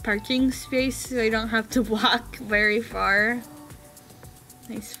close parking space so I don't have to walk very far.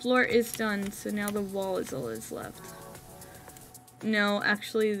 Nice, floor is done, so now the wall is all that's left. No,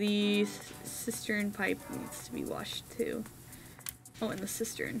 actually the cistern pipe needs to be washed too. Oh, and the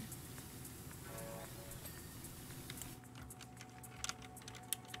cistern.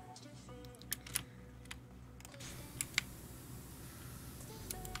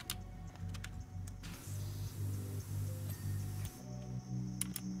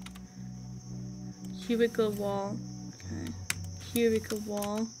 Cubicle wall. Okay. Cubicle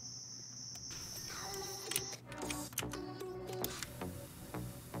wall.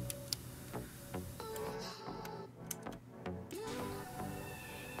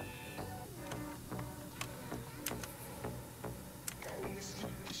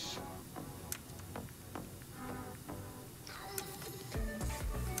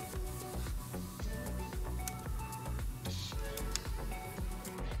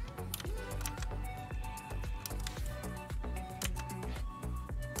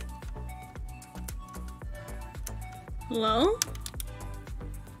 Hello?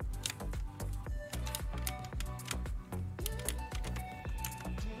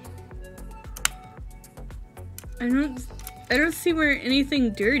 I don't see where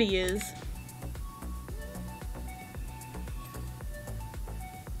anything dirty is.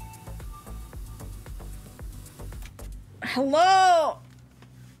 Hello?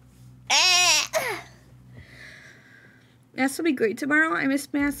 Mass will be great tomorrow. I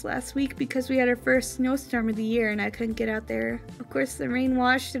missed Mass last week because we had our first snowstorm of the year and I couldn't get out there. Of course, the rain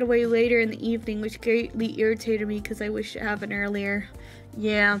washed it away later in the evening, which greatly irritated me because I wished it happened earlier.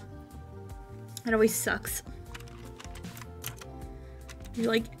 Yeah. That always sucks.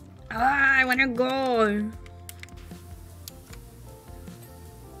 You're like, I want to go.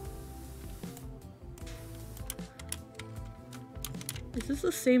 Is this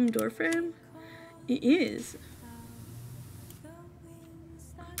the same door frame? It is.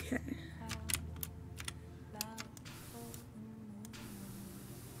 Okay.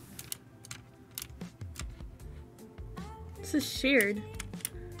 This is shared.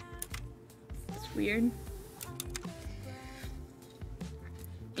 It's weird.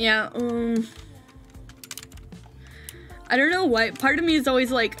 Yeah, I don't know why. Part of me is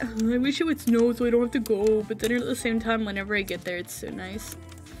always like, I wish it would snow so I don't have to go. But then at the same time, whenever I get there, it's so nice.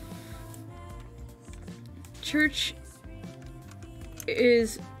 Church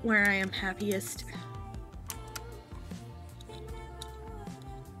is where I am happiest.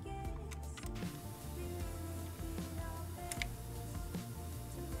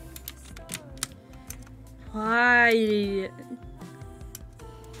 Why?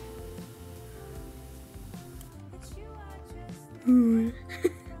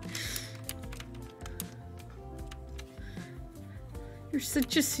 You're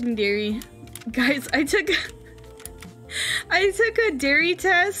such a tsundere. Guys, I took a dairy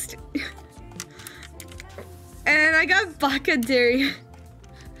test and I got baka dairy.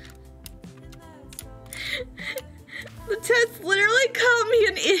 The test literally called me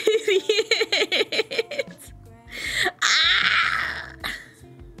an idiot. Ah!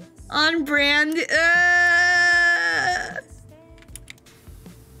 On brand.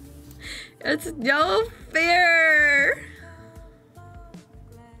 It's no fair.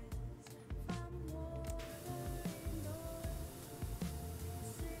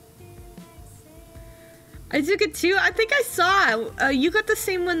 I took it too. I think I saw it. You got the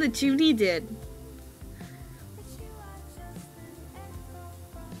same one that Judy did.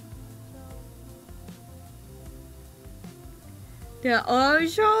 The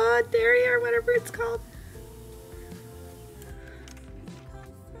Ojo theory or whatever it's called.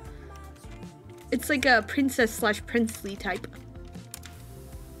 It's like a princess / princely type.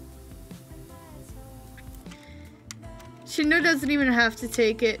 Shindo doesn't even have to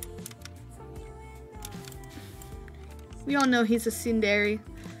take it. We all know he's a tsundere.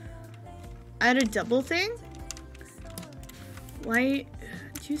 I had a double thing? Why?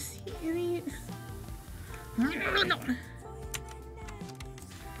 Did you see any? No.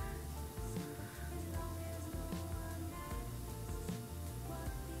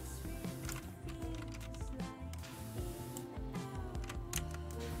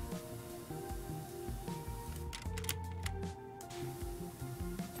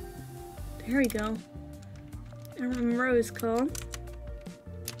 There we go. I remember what it was called.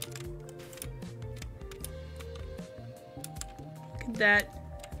 Look at that.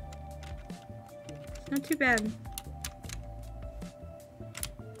 Not too bad.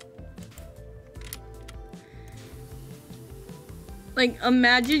 Like,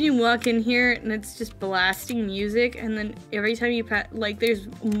 imagine you walk in here and it's just blasting music, and then every time you like, there's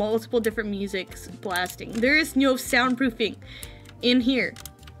multiple different musics blasting. There is no soundproofing in here.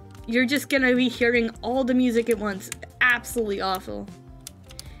 You're just gonna be hearing all the music at once. Absolutely awful.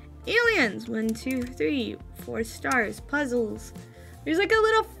 Aliens! 1, 2, 3, 4 stars. Puzzles. There's like a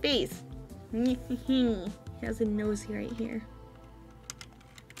little face. He has a nose right here.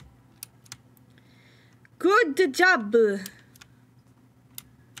 Good job!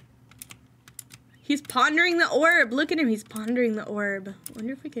 He's pondering the orb. Look at him. He's pondering the orb. I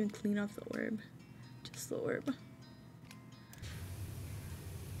wonder if we can clean off the orb. Just the orb.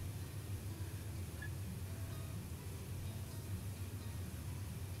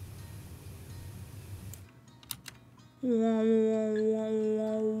 Wow, wow,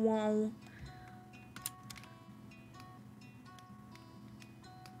 wow, wow.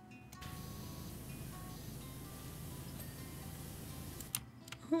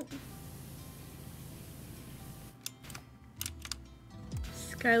 Oh.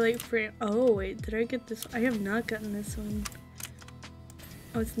 Skylight frame. Oh, wait, did I get this? I have not gotten this one.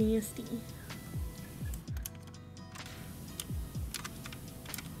 Oh, it's nasty.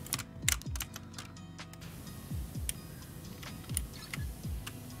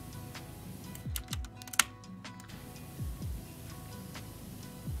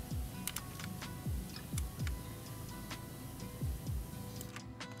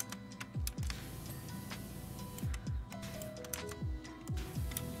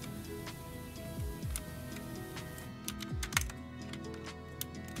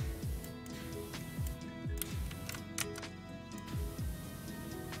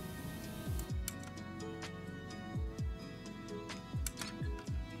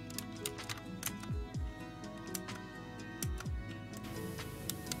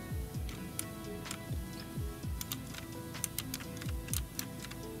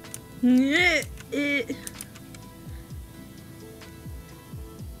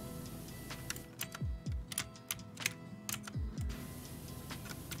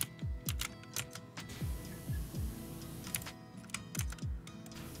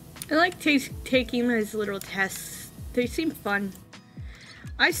 I like taking those little tests. They seem fun.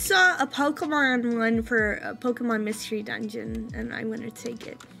 I saw a Pokemon one for a Pokemon Mystery Dungeon, and I want to take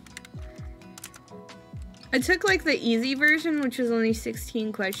it. I took like the easy version, which was only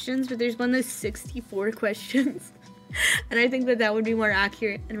 16 questions, but there's one that's 64 questions. And I think that that would be more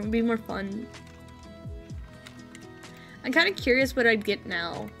accurate and it would be more fun. I'm kind of curious what I'd get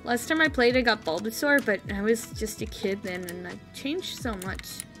now. Last time I played, I got Bulbasaur, but I was just a kid then, and I've changed so much,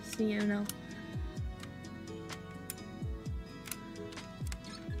 so you know.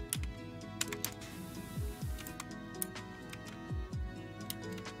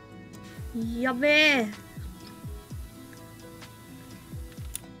 Yummy!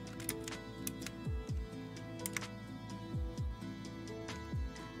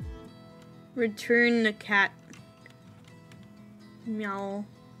 Return the cat. Meow.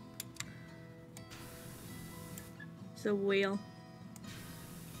 It's a whale.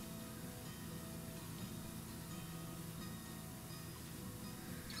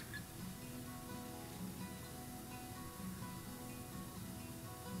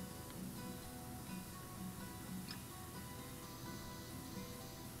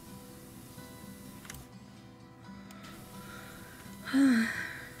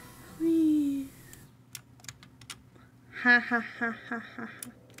 Ha ha ha ha ha.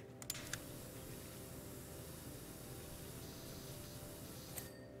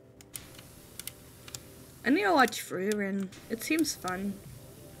 I need to watch Freerin. It seems fun.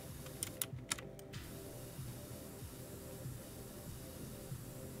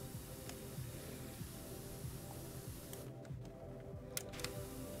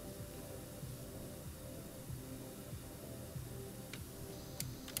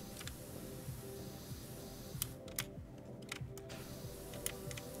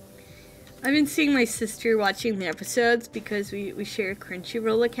 I've been seeing my sister watching the episodes because we share a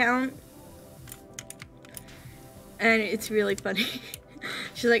Crunchyroll account. And it's really funny.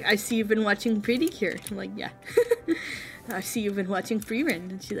 She's like, I see you've been watching Pretty Cure. I'm like, yeah. I see you've been watching Freerin.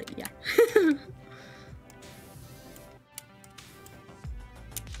 And she's like, yeah.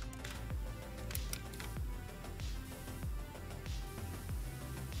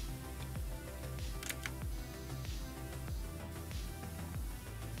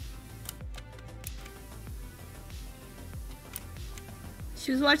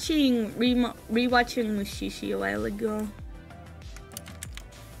 She was watching, rewatching Mushishi a while ago.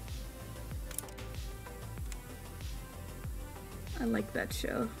 I like that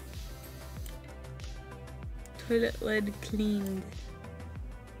show. Toilet lid cleaned.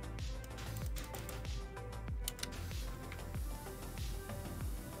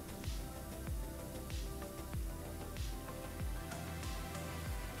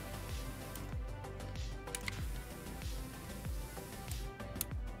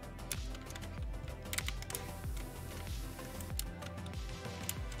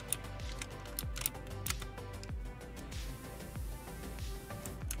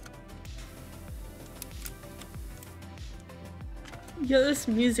 Yo, this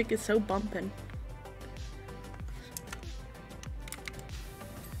music is so bumpin'.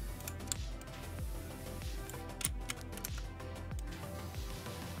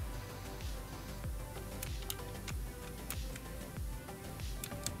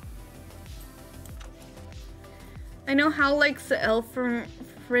 I know Hal likes the elf from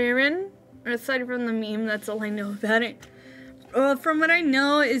Freerin. Aside from the meme, that's all I know about it. From what I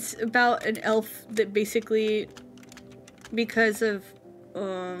know, it's about an elf that basically, because of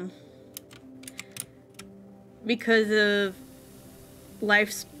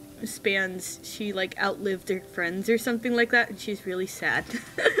lifespans, she like outlived her friends or something like that, and she's really sad.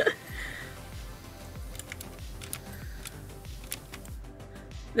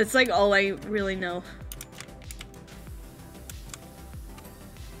 That's like all I really know.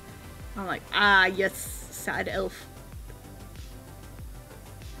 I'm like, ah, yes, sad elf.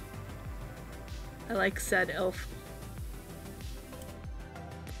 I like sad elf.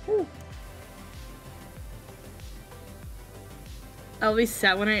 Ooh. I'll be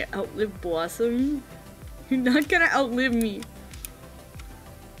sad when I outlive Blossom. You're not gonna outlive me.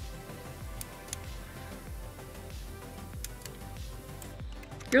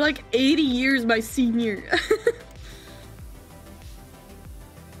 You're like 80 years my senior.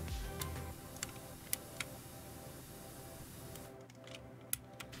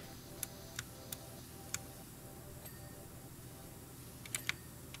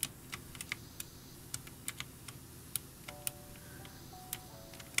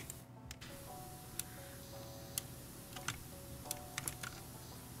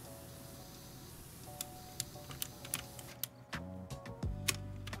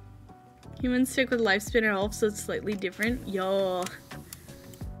 Humans stick with lifespan and elves, so it's slightly different. Yo,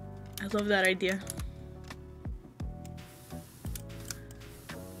 I love that idea.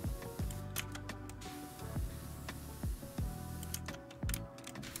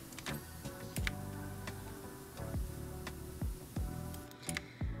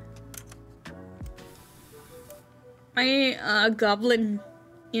 My goblin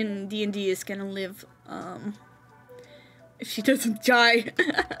in D&D is gonna live, if she doesn't die.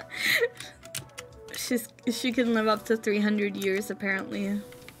 She can live up to 300 years, apparently.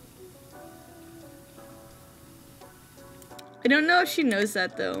 I don't know if she knows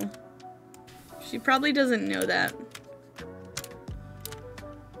that, though. She probably doesn't know that.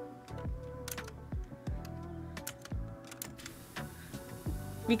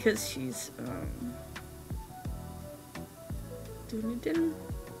 Because she's,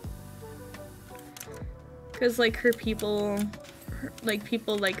 because, like, her people,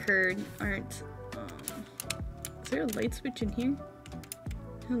 people like her aren't, is there a light switch in here?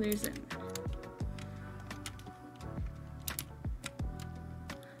 No, there isn't.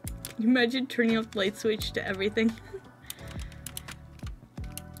 Can you imagine turning off the light switch to everything?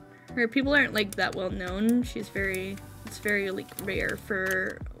 Her people aren't, like, that well known. It's very, like, rare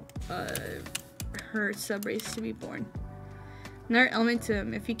for, her subrace to be born. Another element to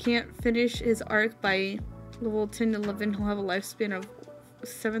him. If he can't finish his arc by level 10 to 11, he'll have a lifespan of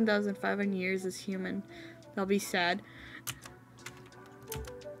 7,500 years as human. That'll be sad.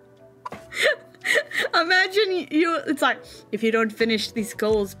 Imagine you, it's like, if you don't finish these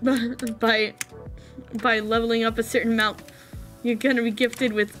goals by leveling up a certain amount, you're gonna be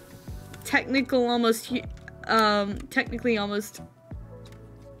gifted with technically almost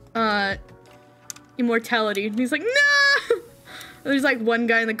immortality. And he's like, no! And there's like one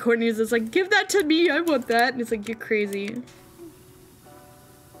guy in the corner who's just like, give that to me, I want that. And it's like, you're crazy.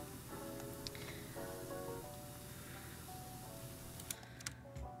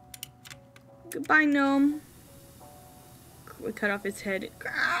 Goodbye, gnome. We cut off his head.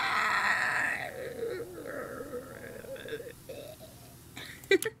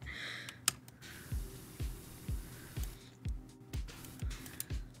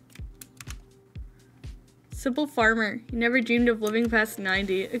 Simple farmer. He never dreamed of living past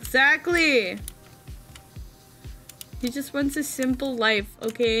 90. Exactly! He just wants a simple life,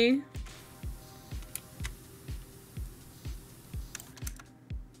 okay?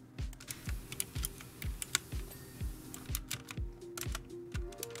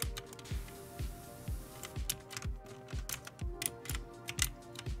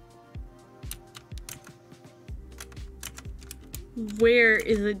 Where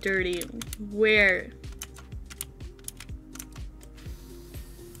is it dirty? Where?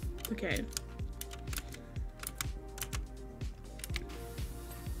 Okay.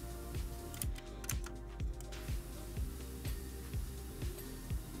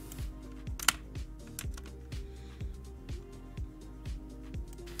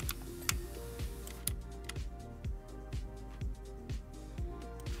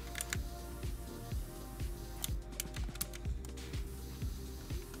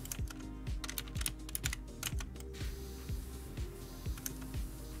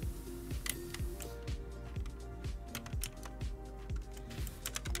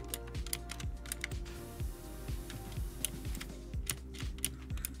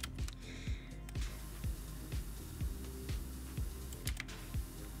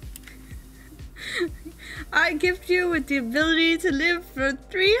 I gift you with the ability to live for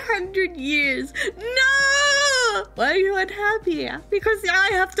 300 years. No! Why are you unhappy? Because I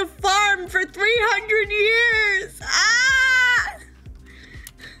have to farm for 300 years. Ah!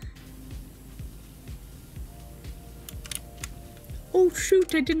 Oh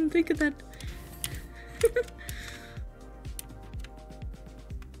shoot, I didn't think of that.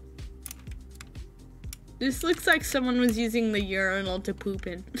 This looks like someone was using the urinal to poop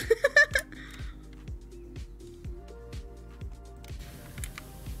in.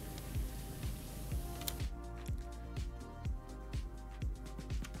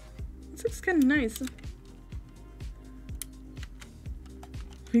 This looks kind of nice.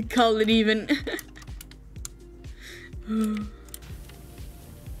 We call it even.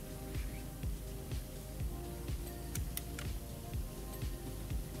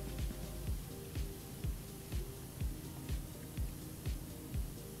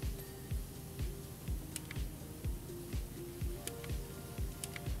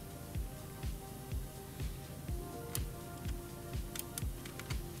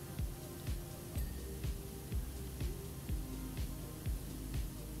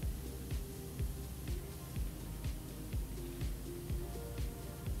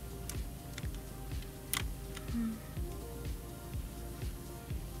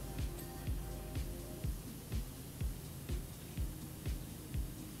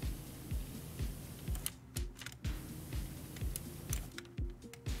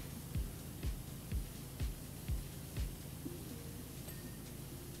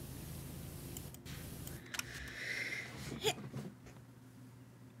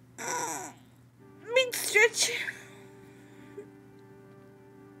 Big stretch.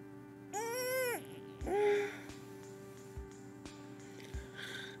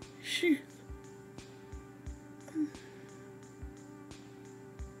 Shoot.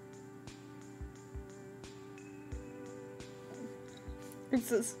 What's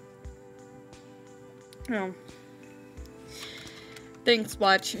this? Oh. Thanks,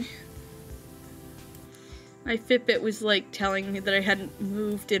 watch. My Fitbit was like telling me that I hadn't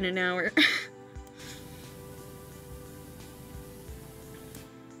moved in an hour.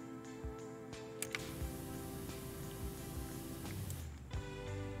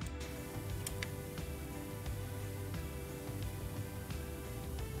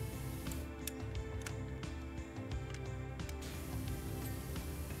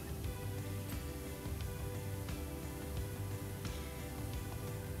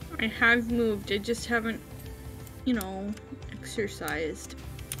 I have moved, I just haven't, you know, exercised.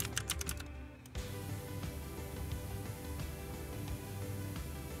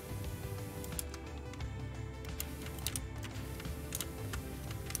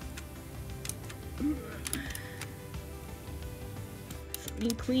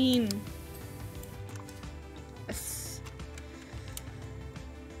 Something clean. Yes.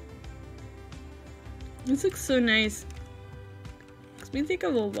 This looks so nice. Makes me think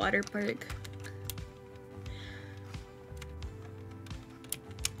of a water park.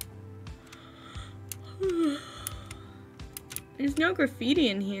 There's no graffiti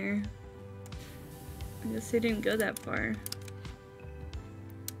in here. I guess they didn't go that far.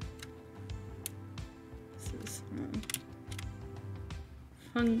 This is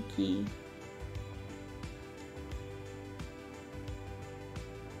funky.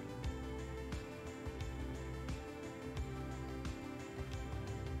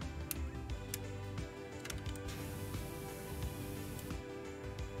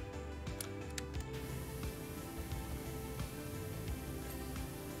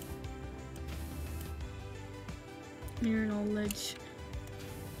 Urinal ledge.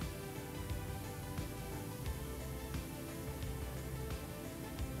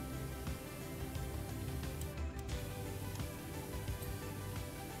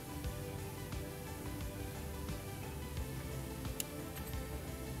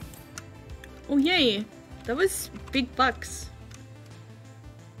 Oh yay! That was big bucks.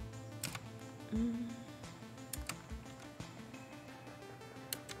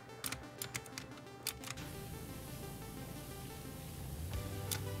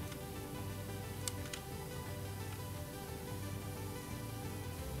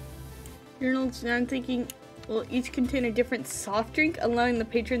 Urinals, now I'm thinking, will each contain a different soft drink, allowing the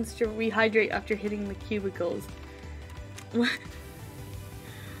patrons to rehydrate after hitting the cubicles. What?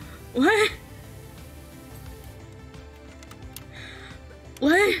 What?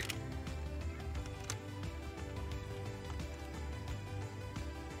 What?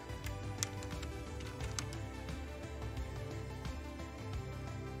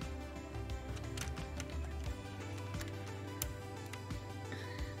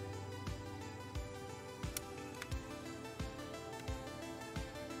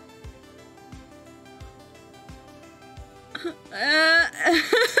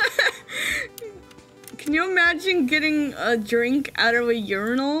 Can you imagine getting a drink out of a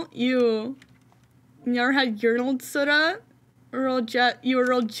urinal? You never had urinal soda? You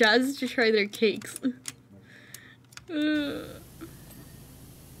were all jazzed to try their cakes.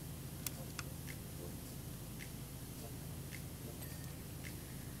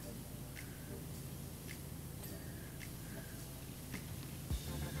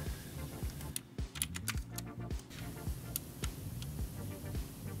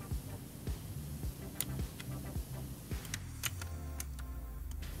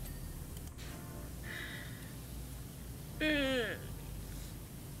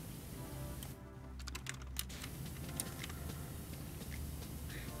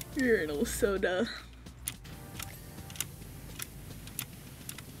 Urinal soda.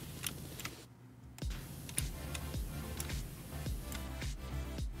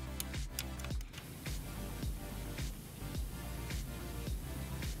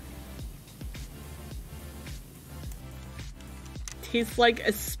 Tastes like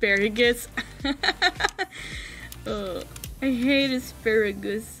asparagus. Ugh, I hate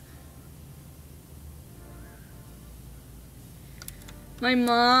asparagus. My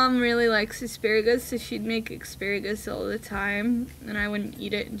mom really likes asparagus, so she'd make asparagus all the time, and I wouldn't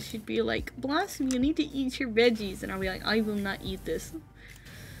eat it, and she'd be like, Blossom, you need to eat your veggies, and I'll be like, I will not eat this.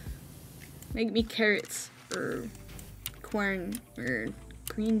 Make me carrots, or corn, or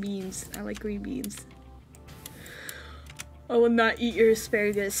green beans. I like green beans. I will not eat your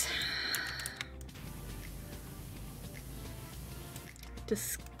asparagus.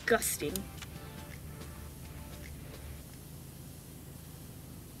 Disgusting.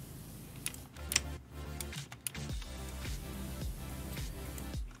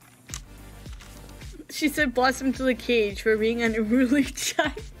 She said Blossom to the cage for being an unruly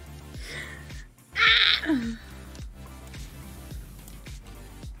child. Ah!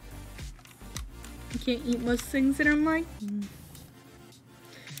 I can't eat most things that I'm like.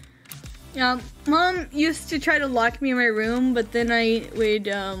 Yeah, Mom used to try to lock me in my room, but then I would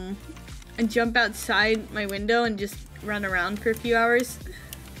jump outside my window and just run around for a few hours.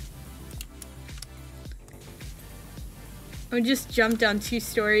 I would just jump down 2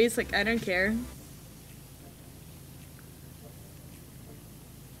 stories, like, I don't care.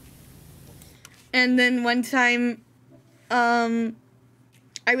 And then one time, I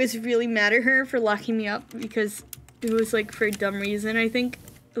was really mad at her for locking me up because It was like for a dumb reason, I think.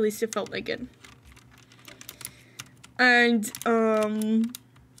 At least it felt like it. And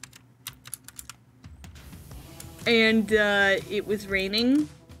it was raining,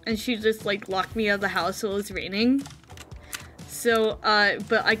 and she just like locked me out of the house while it was raining. So,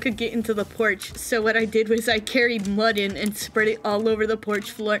 but I could get into the porch, so what I did was I carried mud in and spread it all over the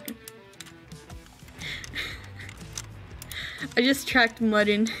porch floor. I just tracked mud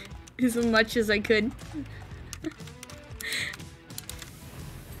in as much as I could.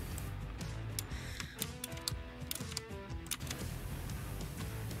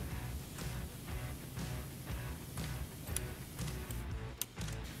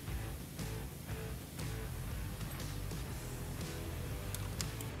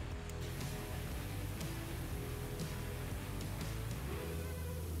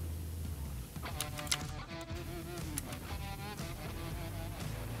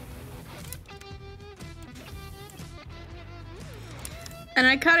 And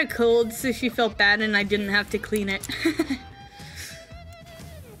I caught a cold, so she felt bad and I didn't have to clean it.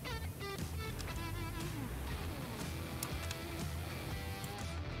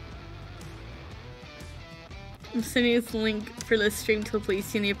 I'm sending you the link for the stream to the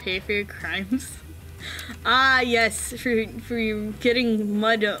police. You need to pay for your crimes. Ah, yes, for you getting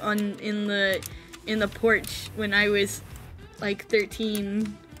mud on in the porch when I was like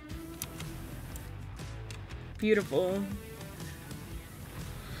 13. Beautiful.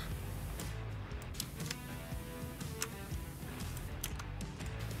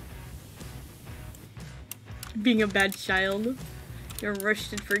 Being a bad child. You're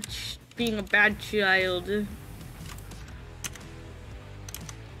arrested for being a bad child.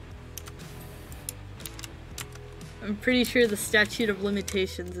 I'm pretty sure the statute of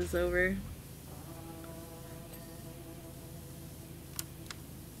limitations is over.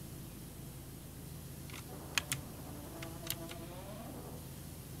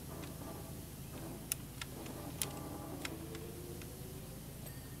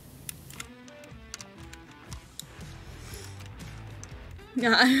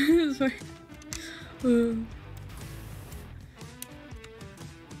 Yeah, sorry.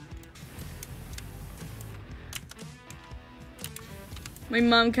 My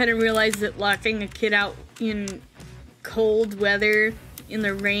mom kind of realized that locking a kid out in cold weather in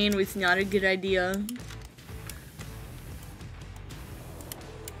the rain was not a good idea.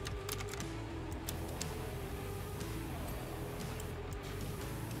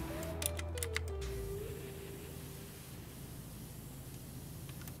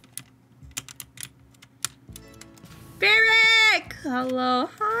 Ferric! Hello.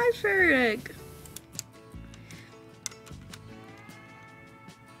 Hi, Ferric.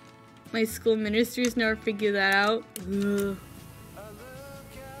 My school ministers never figured that out. Ugh.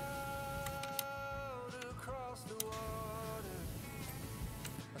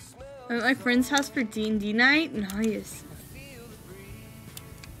 I'm at my friend's house for D&D night. Nice.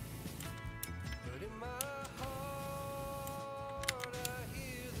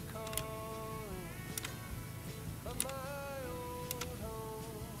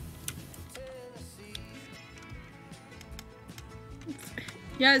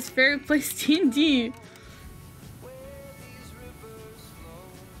 Yeah, it's fair to play D&D.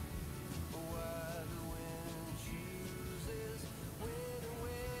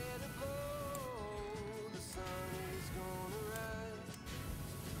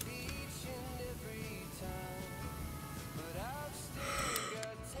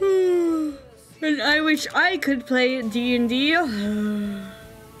 And I wish I could play D&D. I'm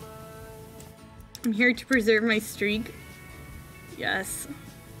here to preserve my streak. Yes.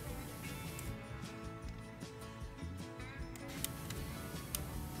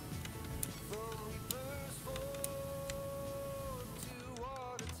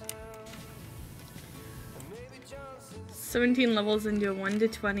 "17 levels into a 1 to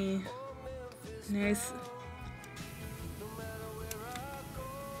 20. Nice.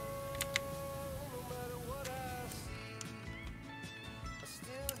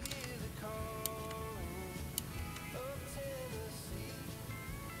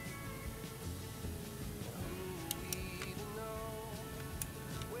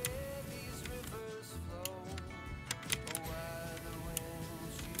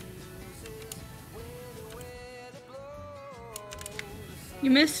 You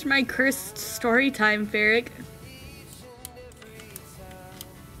missed my cursed story time, Ferric.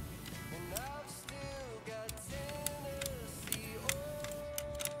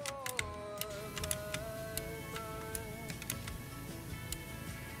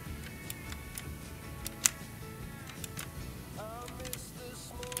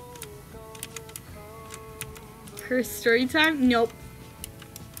 Cursed story time? Nope.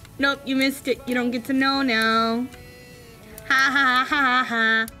 Nope, you missed it. You don't get to know now. Ha ha ha ha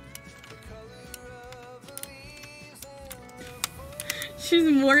ha.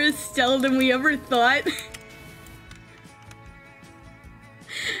 She's more Estelle than we ever thought.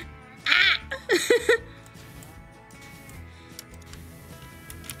 Ah!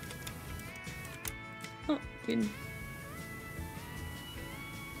 Oh, good.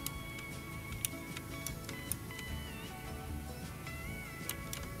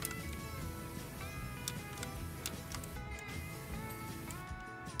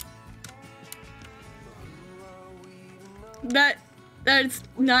 That's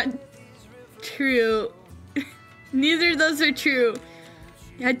not true. Neither of those are true.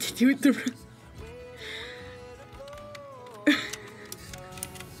 You had to do it the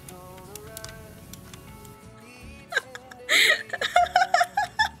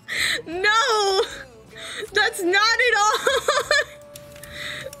No! That's not at all!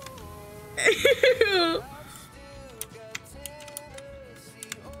 Ew.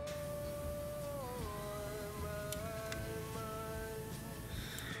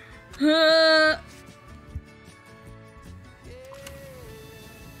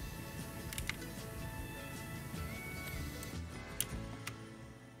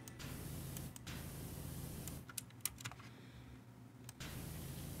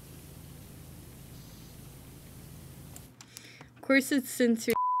 Of course it's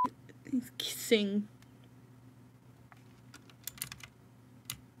censored. He's kissing.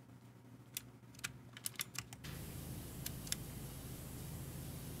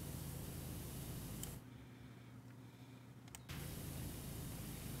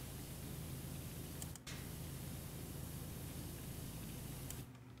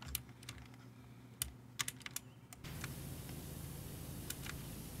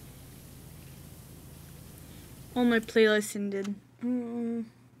 All my playlists ended.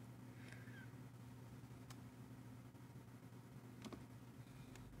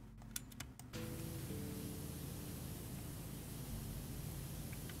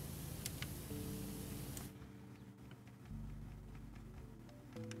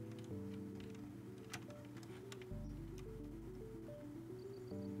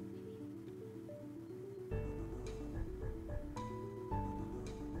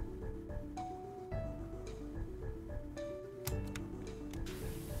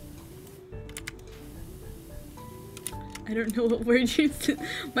 I don't know what word you said.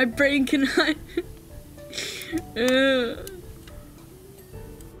 My brain cannot.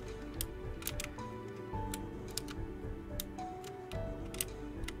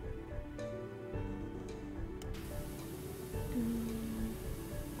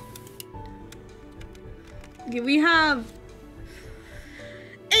 Okay, we have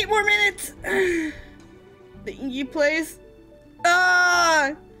 8 more minutes. The Inky plays.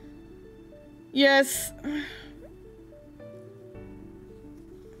 Ah! Yes.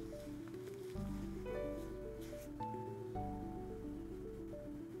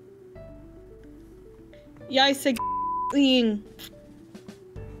 Yeah, I said clean.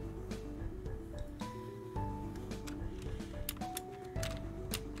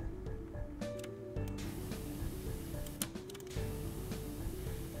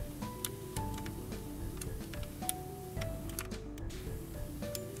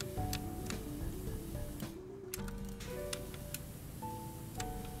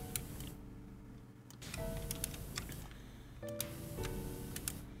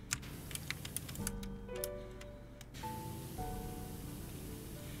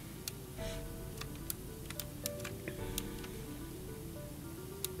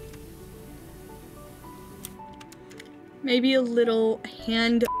 Maybe a little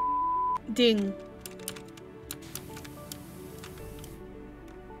hand ding.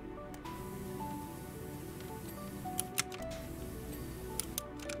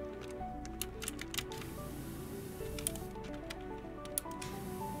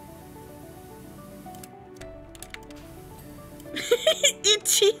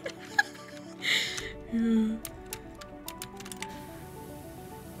 Itchy.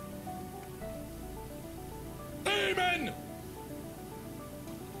 Amen.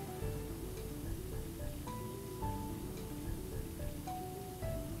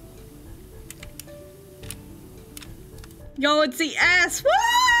 Yo, it's the ass. Woo!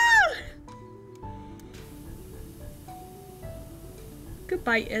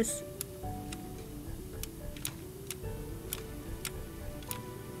 Goodbye, S.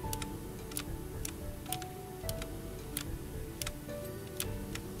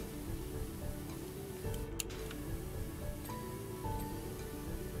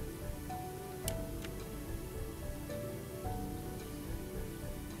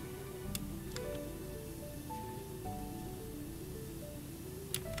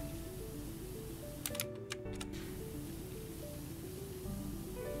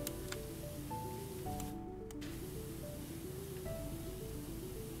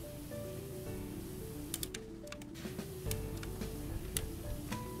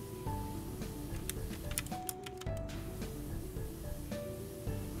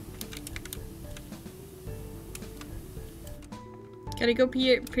 Gotta go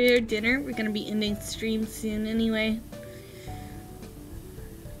prepare dinner. We're gonna be ending stream soon anyway.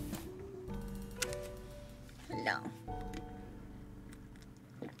 Hello.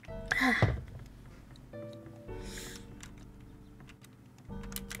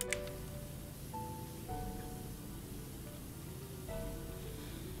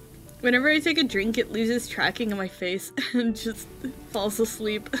 Whenever I take a drink, it loses tracking of my face and just falls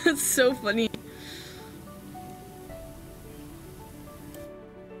asleep. It's so funny.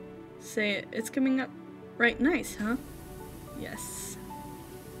 Say it. It's coming up right nice, huh? Yes.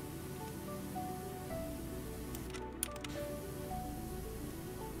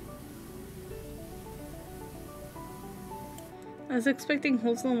 I was expecting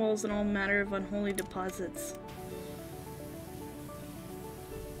holes in the walls and all manner of unholy deposits.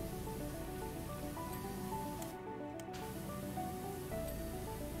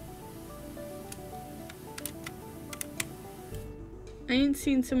 I ain't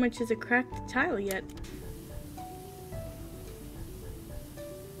seen so much as a cracked tile yet.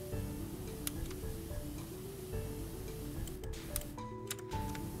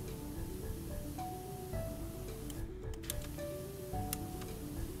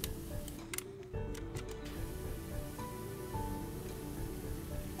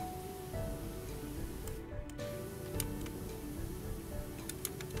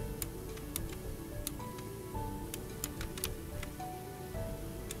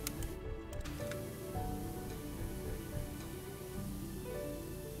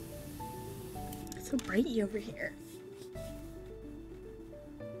 So brighty over here.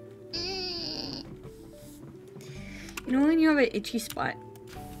 You know when you have an itchy spot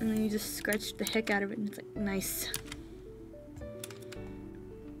and then you just scratch the heck out of it and it's like nice.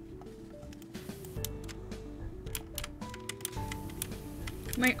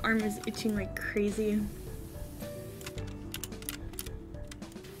 My arm is itching like crazy.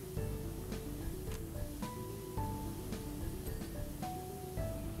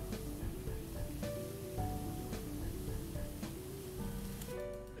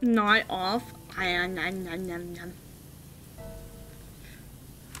 Not off.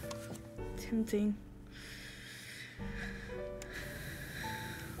 Tempting.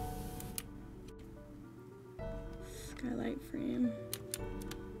 Skylight frame.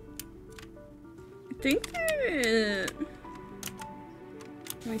 I think that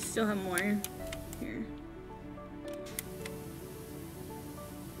I still have more here.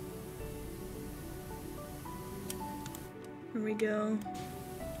 Here we go.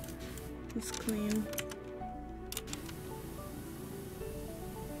 It's clean.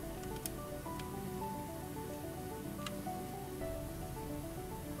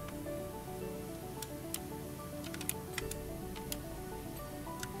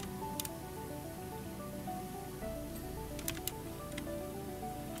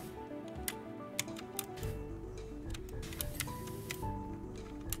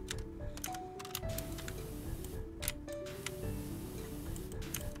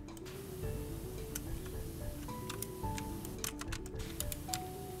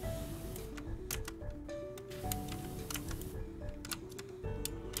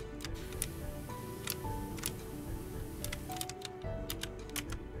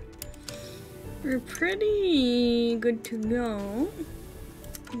 We're pretty good to go.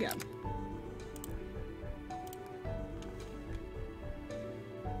 Yeah.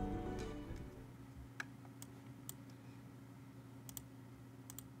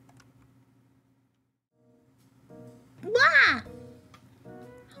 Wah!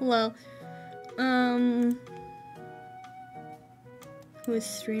 Hello. Who is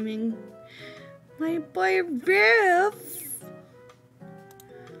streaming? My boy Riff!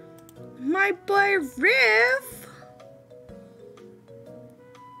 My boy Riff!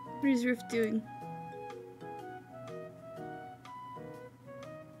 What is Riff doing?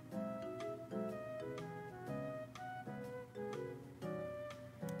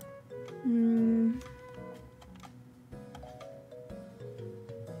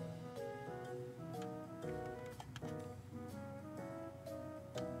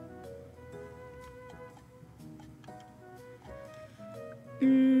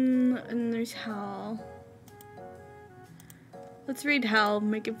 And there's Hal. Let's raid Hal,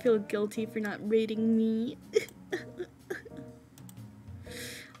 make him feel guilty for not raiding me.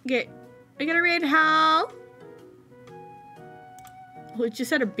 Okay, I gotta raid Hal. Well, it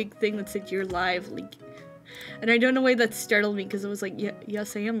just had a big thing that said you're live, like, and I don't know why that startled me because it was like, yeah,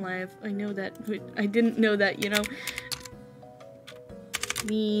 yes, I am live. I know that, but I didn't know that, you know.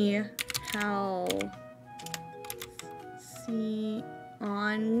 Me, Hal, see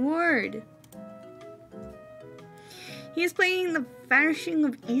onward. He's playing the Vanishing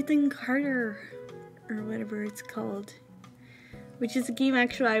of Ethan Carter, or whatever it's called. Which is a game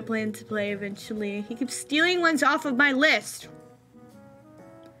actually I plan to play eventually. He keeps stealing ones off of my list.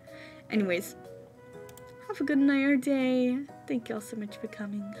 Anyways, have a good night or day. Thank you all so much for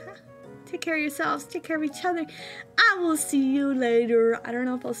coming. Take care of yourselves. Take care of each other. I will see you later. I don't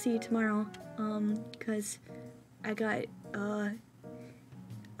know if I'll see you tomorrow. Because I got, what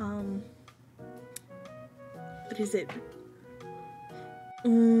is it?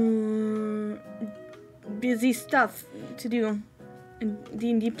 Busy stuff to do. And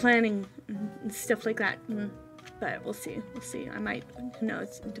D&D planning and stuff like that. But we'll see. We'll see. I might. Who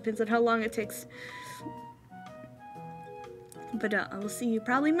knows? It depends on how long it takes. But I will see you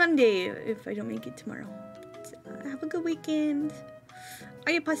probably Monday if I don't make it tomorrow. So, have a good weekend.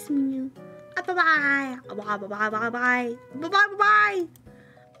 Are you Opossum you? Bye-bye. Bye-bye. Bye-bye. Bye-bye. Bye-bye. Bye-bye.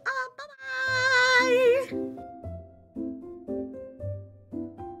 Bye-bye.